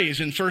he prays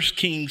in 1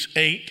 Kings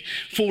 8,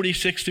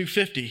 46 through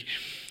 50.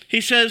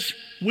 He says,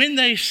 when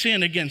they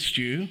sin against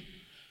you,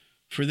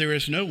 for there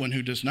is no one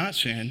who does not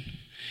sin,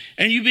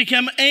 and you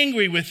become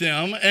angry with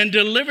them and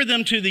deliver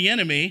them to the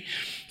enemy,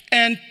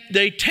 and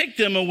they take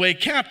them away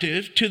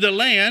captive to the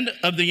land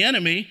of the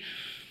enemy,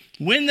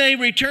 when they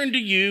return to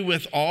you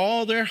with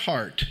all their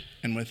heart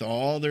and with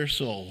all their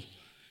soul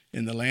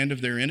in the land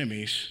of their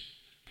enemies,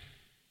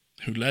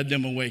 who led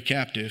them away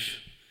captive,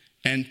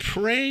 and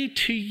pray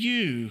to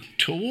you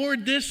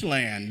toward this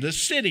land, the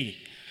city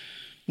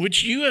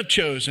which you have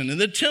chosen, and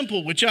the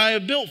temple which I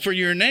have built for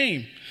your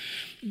name,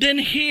 then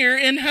hear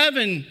in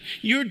heaven,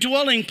 your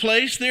dwelling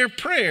place, their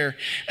prayer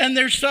and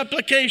their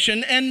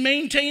supplication, and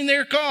maintain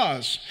their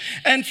cause,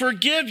 and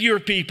forgive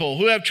your people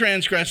who have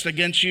transgressed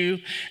against you,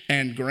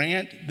 and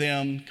grant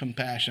them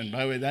compassion.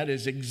 By the way, that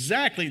is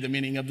exactly the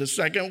meaning of the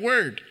second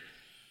word.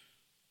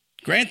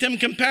 Grant them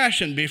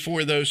compassion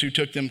before those who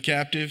took them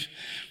captive,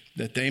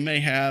 that they may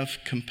have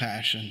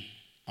compassion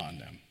on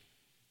them.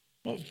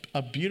 Well,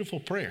 a beautiful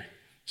prayer.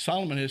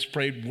 Solomon has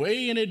prayed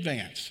way in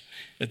advance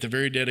at the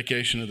very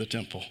dedication of the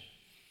temple.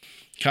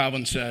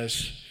 Calvin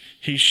says,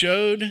 he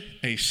showed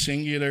a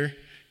singular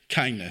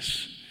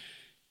kindness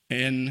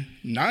in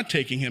not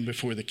taking him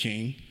before the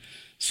king,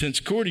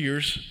 since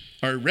courtiers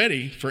are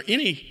ready for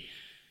any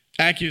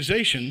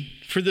accusation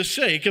for the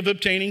sake of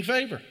obtaining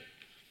favor.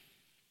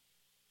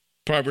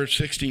 Proverbs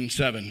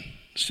 16:7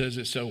 says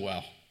it so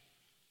well.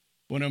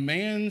 When a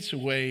man's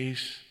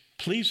ways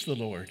please the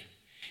Lord,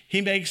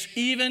 he makes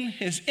even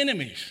his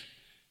enemies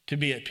to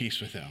be at peace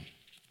with him.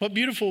 What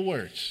beautiful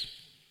words.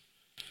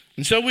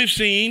 And so we've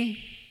seen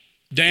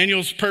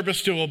Daniel's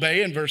purpose to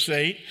obey in verse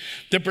 8,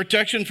 the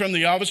protection from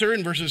the officer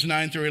in verses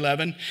 9 through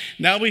 11.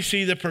 Now we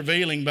see the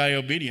prevailing by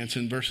obedience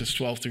in verses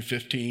 12 through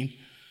 15.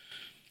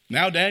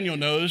 Now Daniel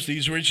knows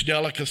these rich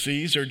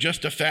delicacies are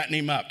just to fatten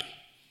him up.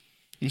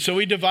 And so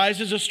he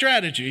devises a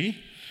strategy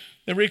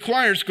that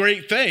requires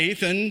great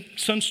faith and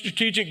some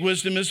strategic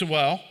wisdom as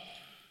well.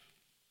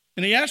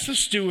 And he asks the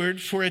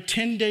steward for a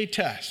 10-day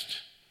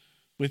test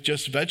with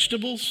just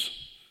vegetables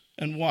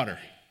and water.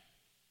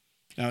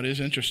 Now, it is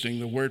interesting,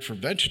 the word for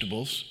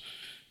vegetables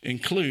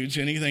includes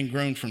anything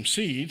grown from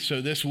seed.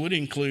 So this would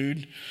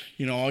include,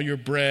 all your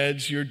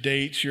breads, your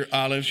dates, your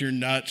olives, your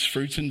nuts,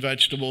 fruits and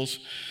vegetables,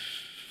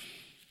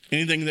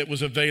 anything that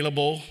was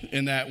available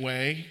in that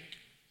way.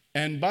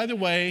 And by the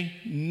way,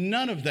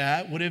 none of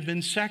that would have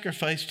been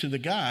sacrificed to the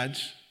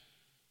gods,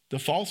 the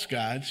false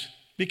gods,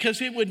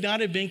 because it would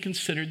not have been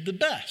considered the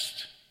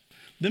best.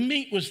 The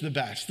meat was the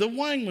best. The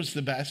wine was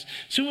the best.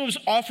 So it was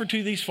offered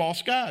to these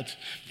false gods.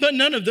 But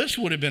none of this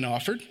would have been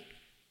offered.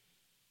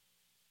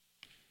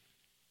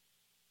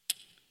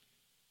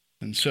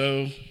 And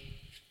so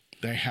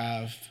they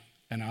have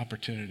an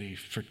opportunity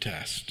for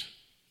test.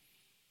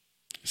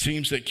 It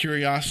seems that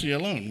curiosity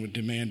alone would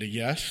demand a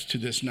yes to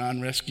this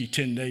non-risky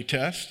 10-day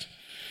test.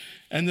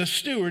 And the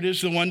steward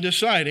is the one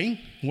deciding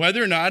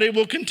whether or not it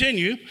will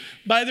continue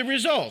by the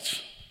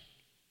results.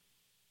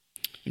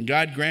 And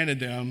God granted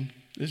them,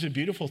 this is a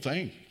beautiful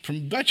thing,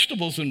 from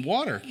vegetables and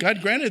water.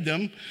 God granted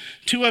them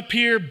to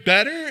appear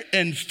better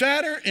and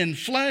fatter in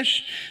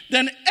flesh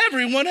than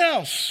everyone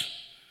else.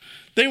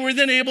 They were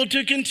then able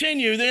to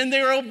continue in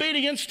their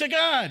obedience to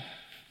God.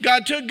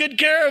 God took good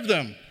care of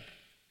them.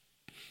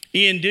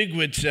 Ian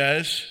Digwood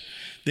says,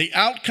 the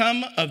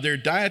outcome of their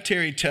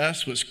dietary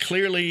test was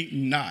clearly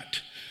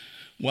not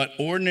what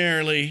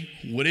ordinarily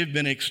would have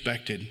been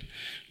expected.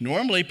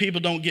 Normally,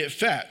 people don't get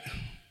fat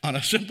on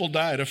a simple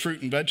diet of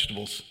fruit and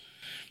vegetables.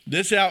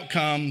 This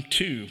outcome,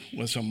 too,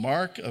 was a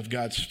mark of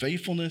God's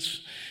faithfulness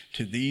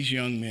to these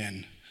young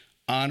men,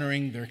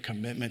 honoring their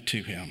commitment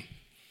to him.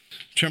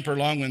 Tremper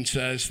Longman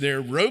says, their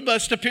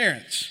robust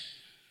appearance,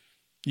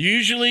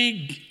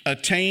 usually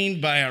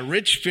attained by a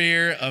rich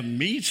fare of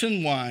meats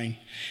and wine,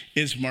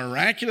 is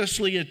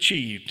miraculously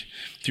achieved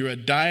through a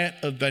diet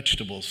of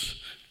vegetables.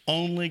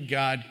 Only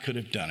God could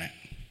have done it.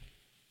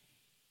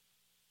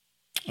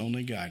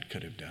 Only God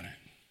could have done it.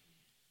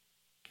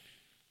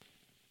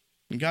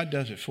 And God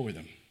does it for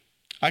them.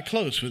 I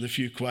close with a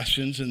few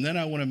questions, and then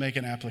I want to make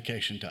an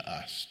application to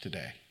us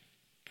today.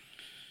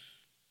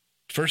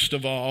 First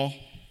of all,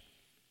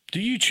 do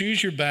you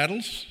choose your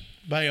battles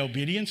by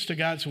obedience to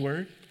God's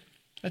word?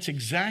 That's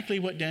exactly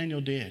what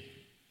Daniel did.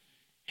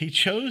 He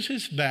chose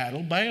his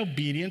battle by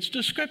obedience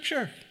to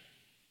Scripture.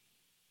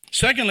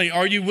 Secondly,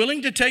 are you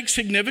willing to take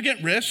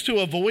significant risks to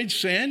avoid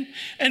sin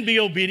and be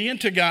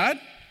obedient to God?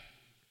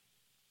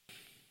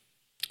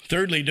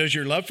 Thirdly, does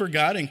your love for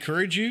God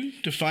encourage you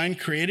to find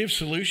creative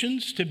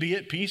solutions to be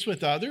at peace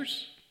with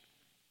others?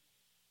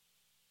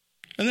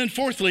 And then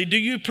fourthly, do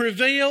you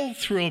prevail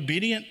through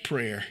obedient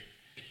prayer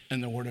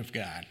and the Word of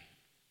God?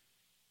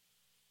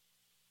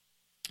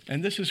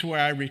 And this is where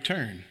I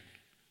return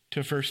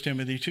to 1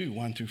 Timothy 2,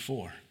 1 through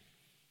 4.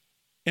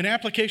 In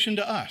application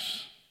to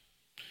us.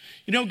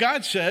 You know,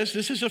 God says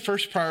this is the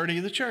first priority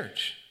of the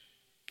church.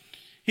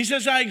 He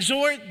says, I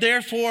exhort,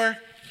 therefore,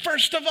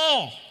 first of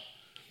all,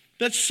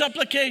 that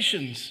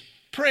supplications,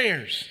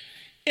 prayers,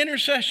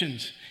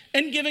 intercessions,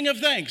 and giving of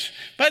thanks.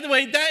 By the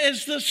way, that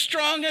is the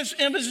strongest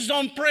emphasis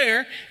on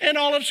prayer in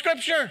all of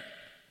Scripture.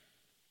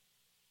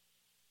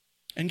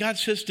 And God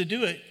says to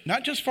do it,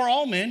 not just for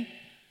all men,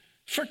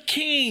 for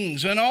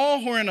kings and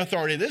all who are in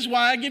authority. This is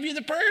why I give you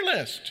the prayer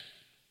list.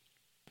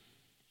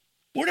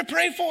 We're to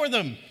pray for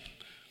them.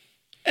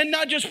 And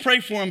not just pray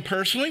for them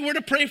personally, we're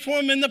to pray for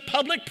them in the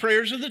public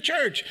prayers of the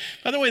church.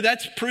 By the way,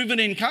 that's proven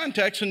in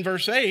context in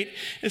verse 8.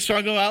 It's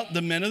talking about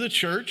the men of the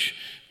church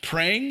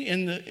praying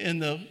in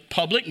the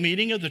public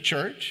meeting of the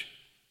church.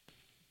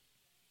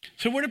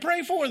 So we're to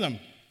pray for them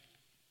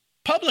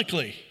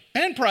publicly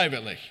and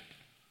privately.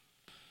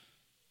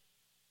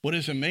 What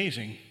is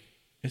amazing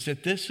is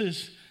that this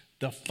is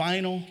the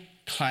final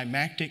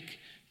climactic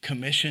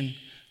commission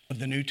of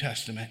the New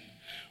Testament,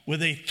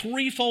 with a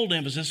threefold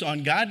emphasis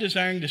on God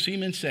desiring to see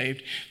men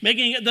saved,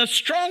 making it the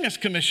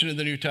strongest commission of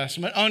the New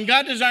Testament on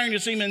God desiring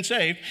to see men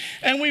saved,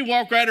 and we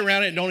walk right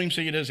around it and don't even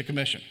see it as a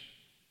commission.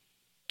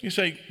 You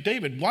say,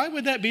 David, why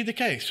would that be the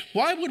case?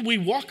 Why would we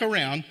walk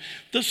around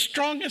the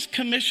strongest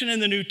commission in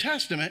the New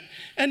Testament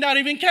and not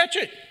even catch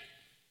it?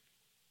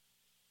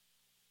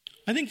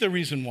 I think the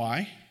reason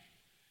why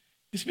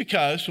is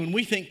because when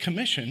we think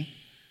commission,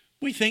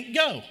 we think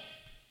go.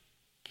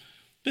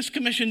 This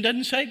commission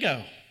doesn't say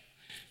go.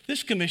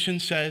 This commission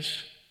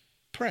says,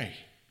 pray.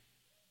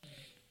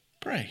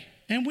 Pray.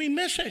 And we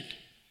miss it.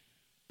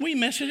 We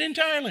miss it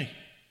entirely.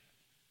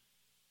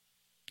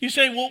 You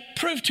say, well,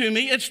 prove to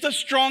me it's the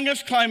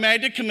strongest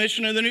climactic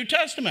commission of the New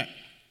Testament.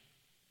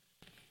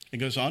 It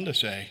goes on to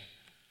say,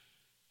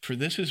 for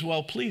this is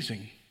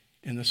well-pleasing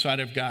in the sight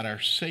of God,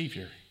 our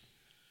Savior,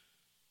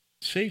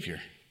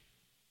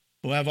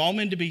 who have all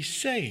men to be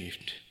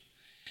saved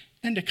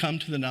and to come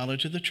to the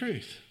knowledge of the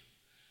truth.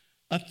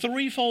 A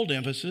threefold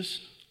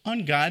emphasis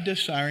on God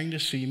desiring to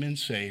see men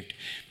saved,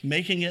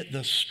 making it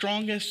the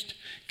strongest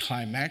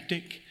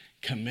climactic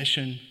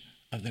commission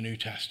of the New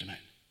Testament.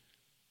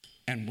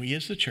 And we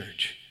as the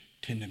church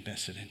tend to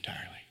miss it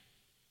entirely.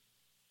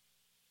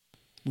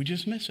 We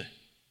just miss it.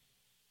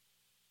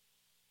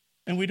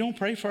 And we don't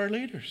pray for our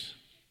leaders.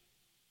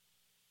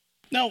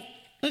 Now,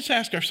 let's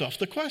ask ourselves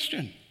the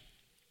question.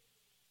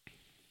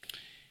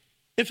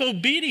 If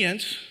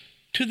obedience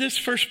to this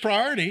first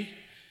priority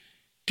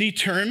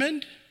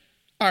determined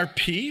our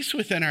peace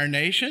within our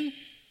nation,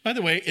 by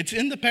the way, it's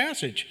in the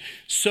passage,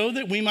 so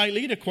that we might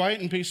lead a quiet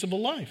and peaceable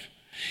life.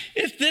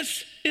 If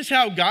this is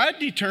how God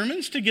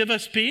determines to give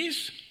us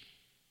peace,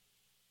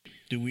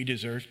 do we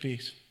deserve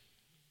peace?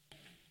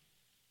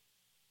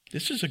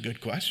 This is a good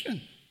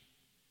question.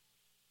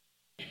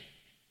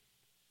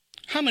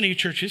 How many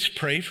churches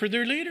pray for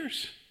their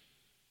leaders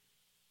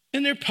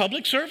in their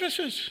public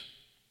services?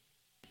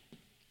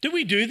 Do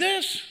we do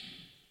this?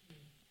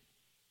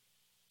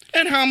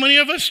 And how many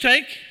of us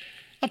take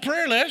a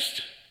prayer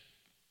list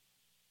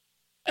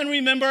and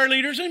remember our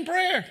leaders in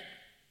prayer?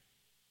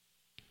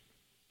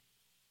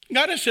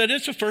 God has said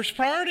it's the first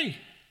priority.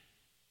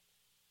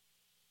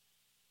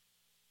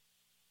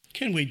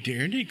 Can we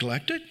dare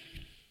neglect it?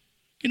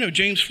 You know,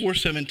 James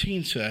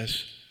 4:17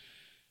 says,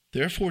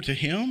 therefore to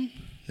him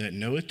that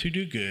knoweth to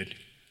do good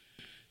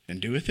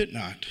and doeth it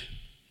not,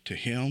 to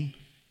him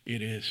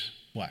it is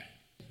what?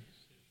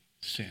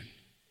 Sin.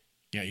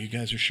 Yeah, you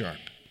guys are sharp.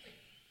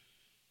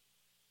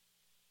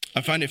 I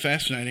find it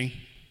fascinating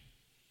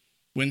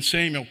when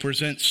Samuel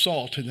presents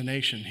Saul to the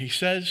nation. He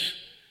says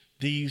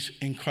these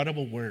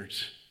incredible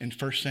words in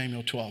 1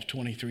 Samuel 12,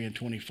 23 and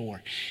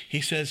 24. He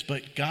says,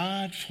 but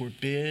God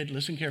forbid,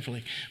 listen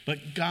carefully,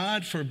 but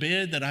God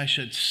forbid that I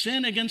should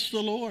sin against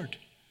the Lord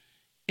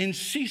in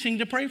ceasing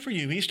to pray for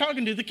you. He's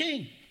talking to the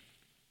king.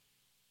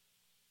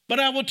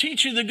 But I will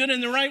teach you the good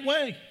and the right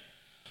way.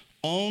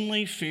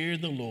 Only fear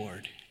the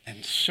Lord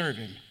and serve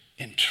him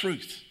in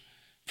truth.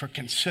 For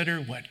consider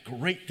what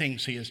great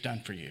things he has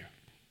done for you.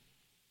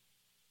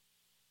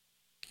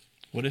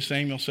 What is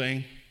Samuel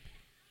saying?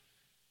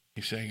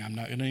 He's saying, I'm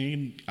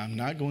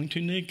not going to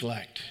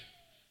neglect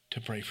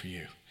to pray for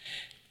you.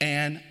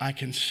 And I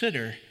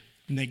consider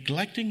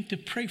neglecting to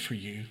pray for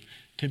you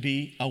to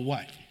be a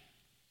what?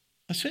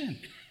 A sin.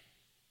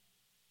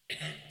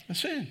 A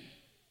sin.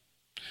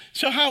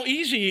 So how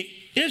easy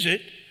is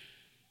it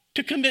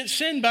to commit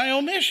sin by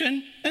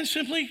omission and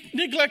simply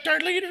neglect our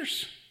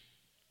leaders?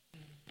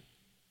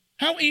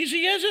 How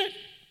easy is it?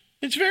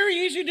 It's very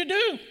easy to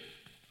do.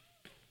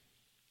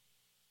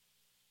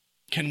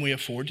 Can we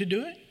afford to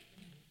do it?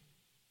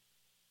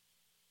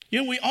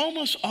 You know, we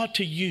almost ought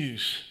to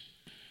use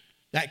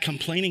that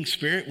complaining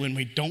spirit when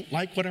we don't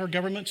like what our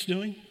government's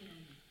doing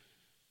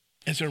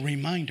as a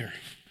reminder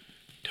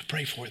to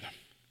pray for them.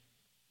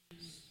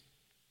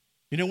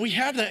 You know, we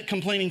have that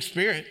complaining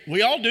spirit.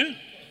 We all do.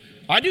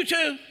 I do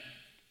too.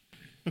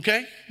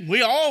 Okay?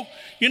 We all,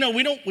 we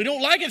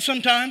don't like it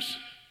sometimes.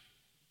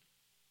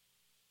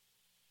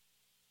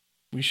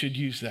 We should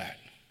use that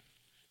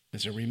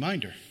as a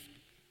reminder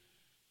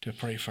to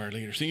pray for our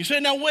leaders. And you say,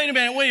 now, wait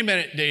a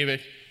minute,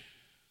 David.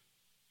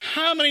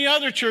 How many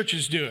other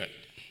churches do it?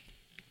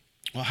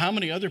 Well, how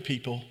many other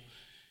people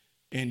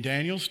in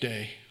Daniel's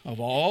day, of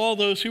all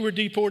those who were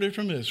deported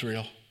from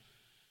Israel,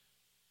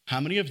 how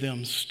many of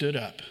them stood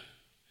up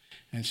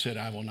and said,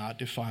 I will not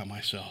defile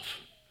myself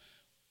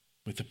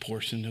with the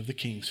portion of the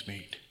king's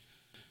meat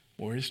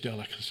or his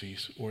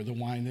delicacies or the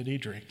wine that he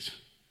drinks?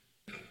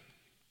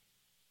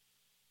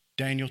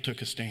 Daniel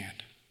took a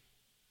stand.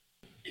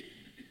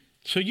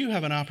 So you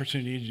have an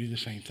opportunity to do the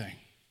same thing.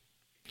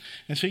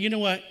 And so you know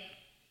what?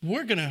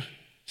 We're going to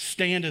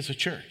stand as a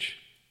church.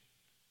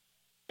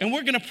 And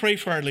we're going to pray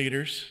for our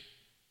leaders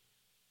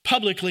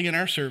publicly in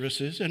our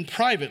services and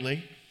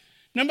privately,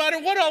 no matter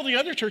what all the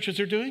other churches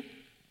are doing.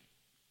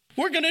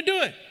 We're going to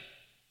do it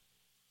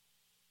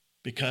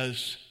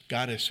because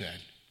God has said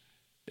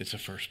it's a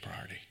first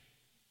priority.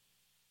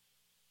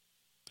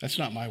 That's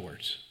not my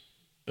words.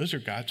 Those are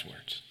God's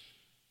words.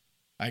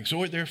 I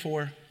exhort,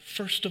 therefore,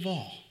 first of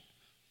all,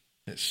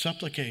 that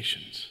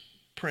supplications,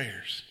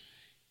 prayers,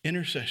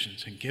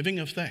 intercessions, and giving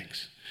of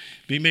thanks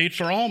be made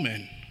for all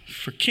men,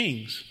 for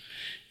kings,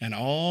 and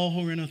all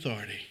who are in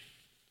authority,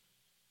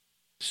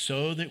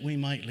 so that we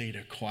might lead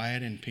a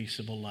quiet and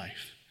peaceable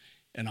life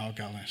in all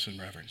godliness and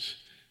reverence.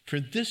 For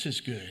this is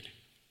good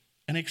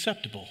and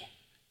acceptable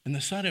in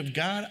the sight of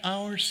God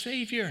our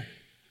Savior,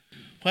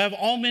 who have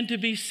all men to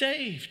be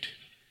saved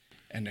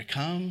and to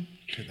come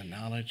to the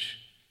knowledge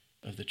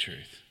of the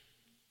truth.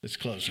 Let's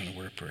close in a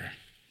word of prayer.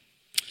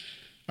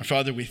 Our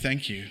Father, we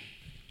thank you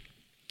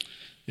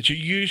that you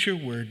use your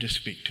word to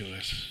speak to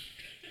us.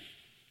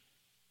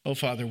 Oh,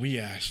 Father, we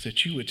ask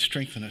that you would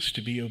strengthen us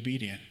to be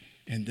obedient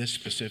in this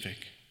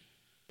specific,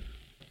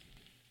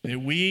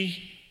 that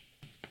we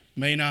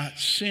may not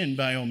sin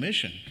by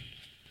omission,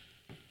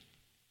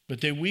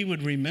 but that we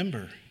would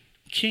remember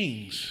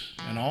kings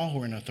and all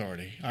who are in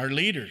authority, our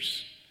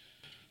leaders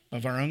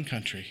of our own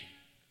country.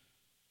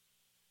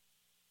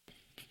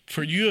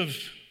 For you have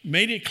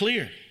made it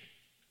clear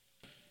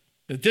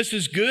that this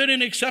is good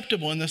and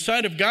acceptable in the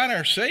sight of God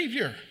our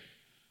Savior,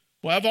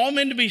 who have all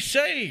men to be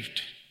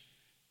saved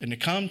and to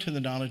come to the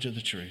knowledge of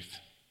the truth.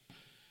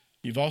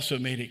 You've also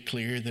made it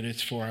clear that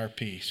it's for our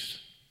peace,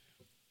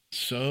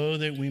 so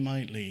that we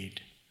might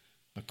lead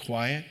a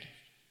quiet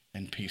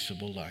and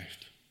peaceable life.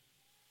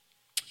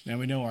 Now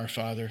we know, our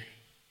Father,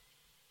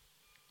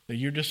 that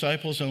your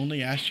disciples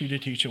only asked you to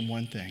teach them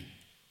one thing.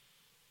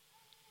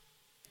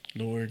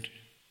 Lord,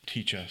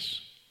 teach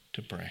us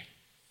to pray.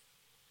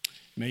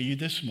 May you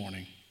this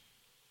morning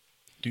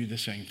do the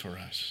same for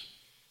us.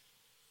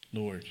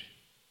 Lord,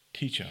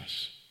 teach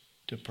us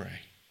to pray,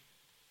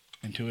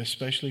 and to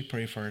especially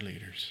pray for our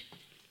leaders.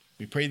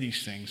 We pray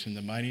these things in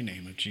the mighty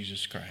name of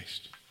Jesus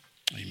Christ.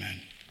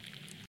 Amen.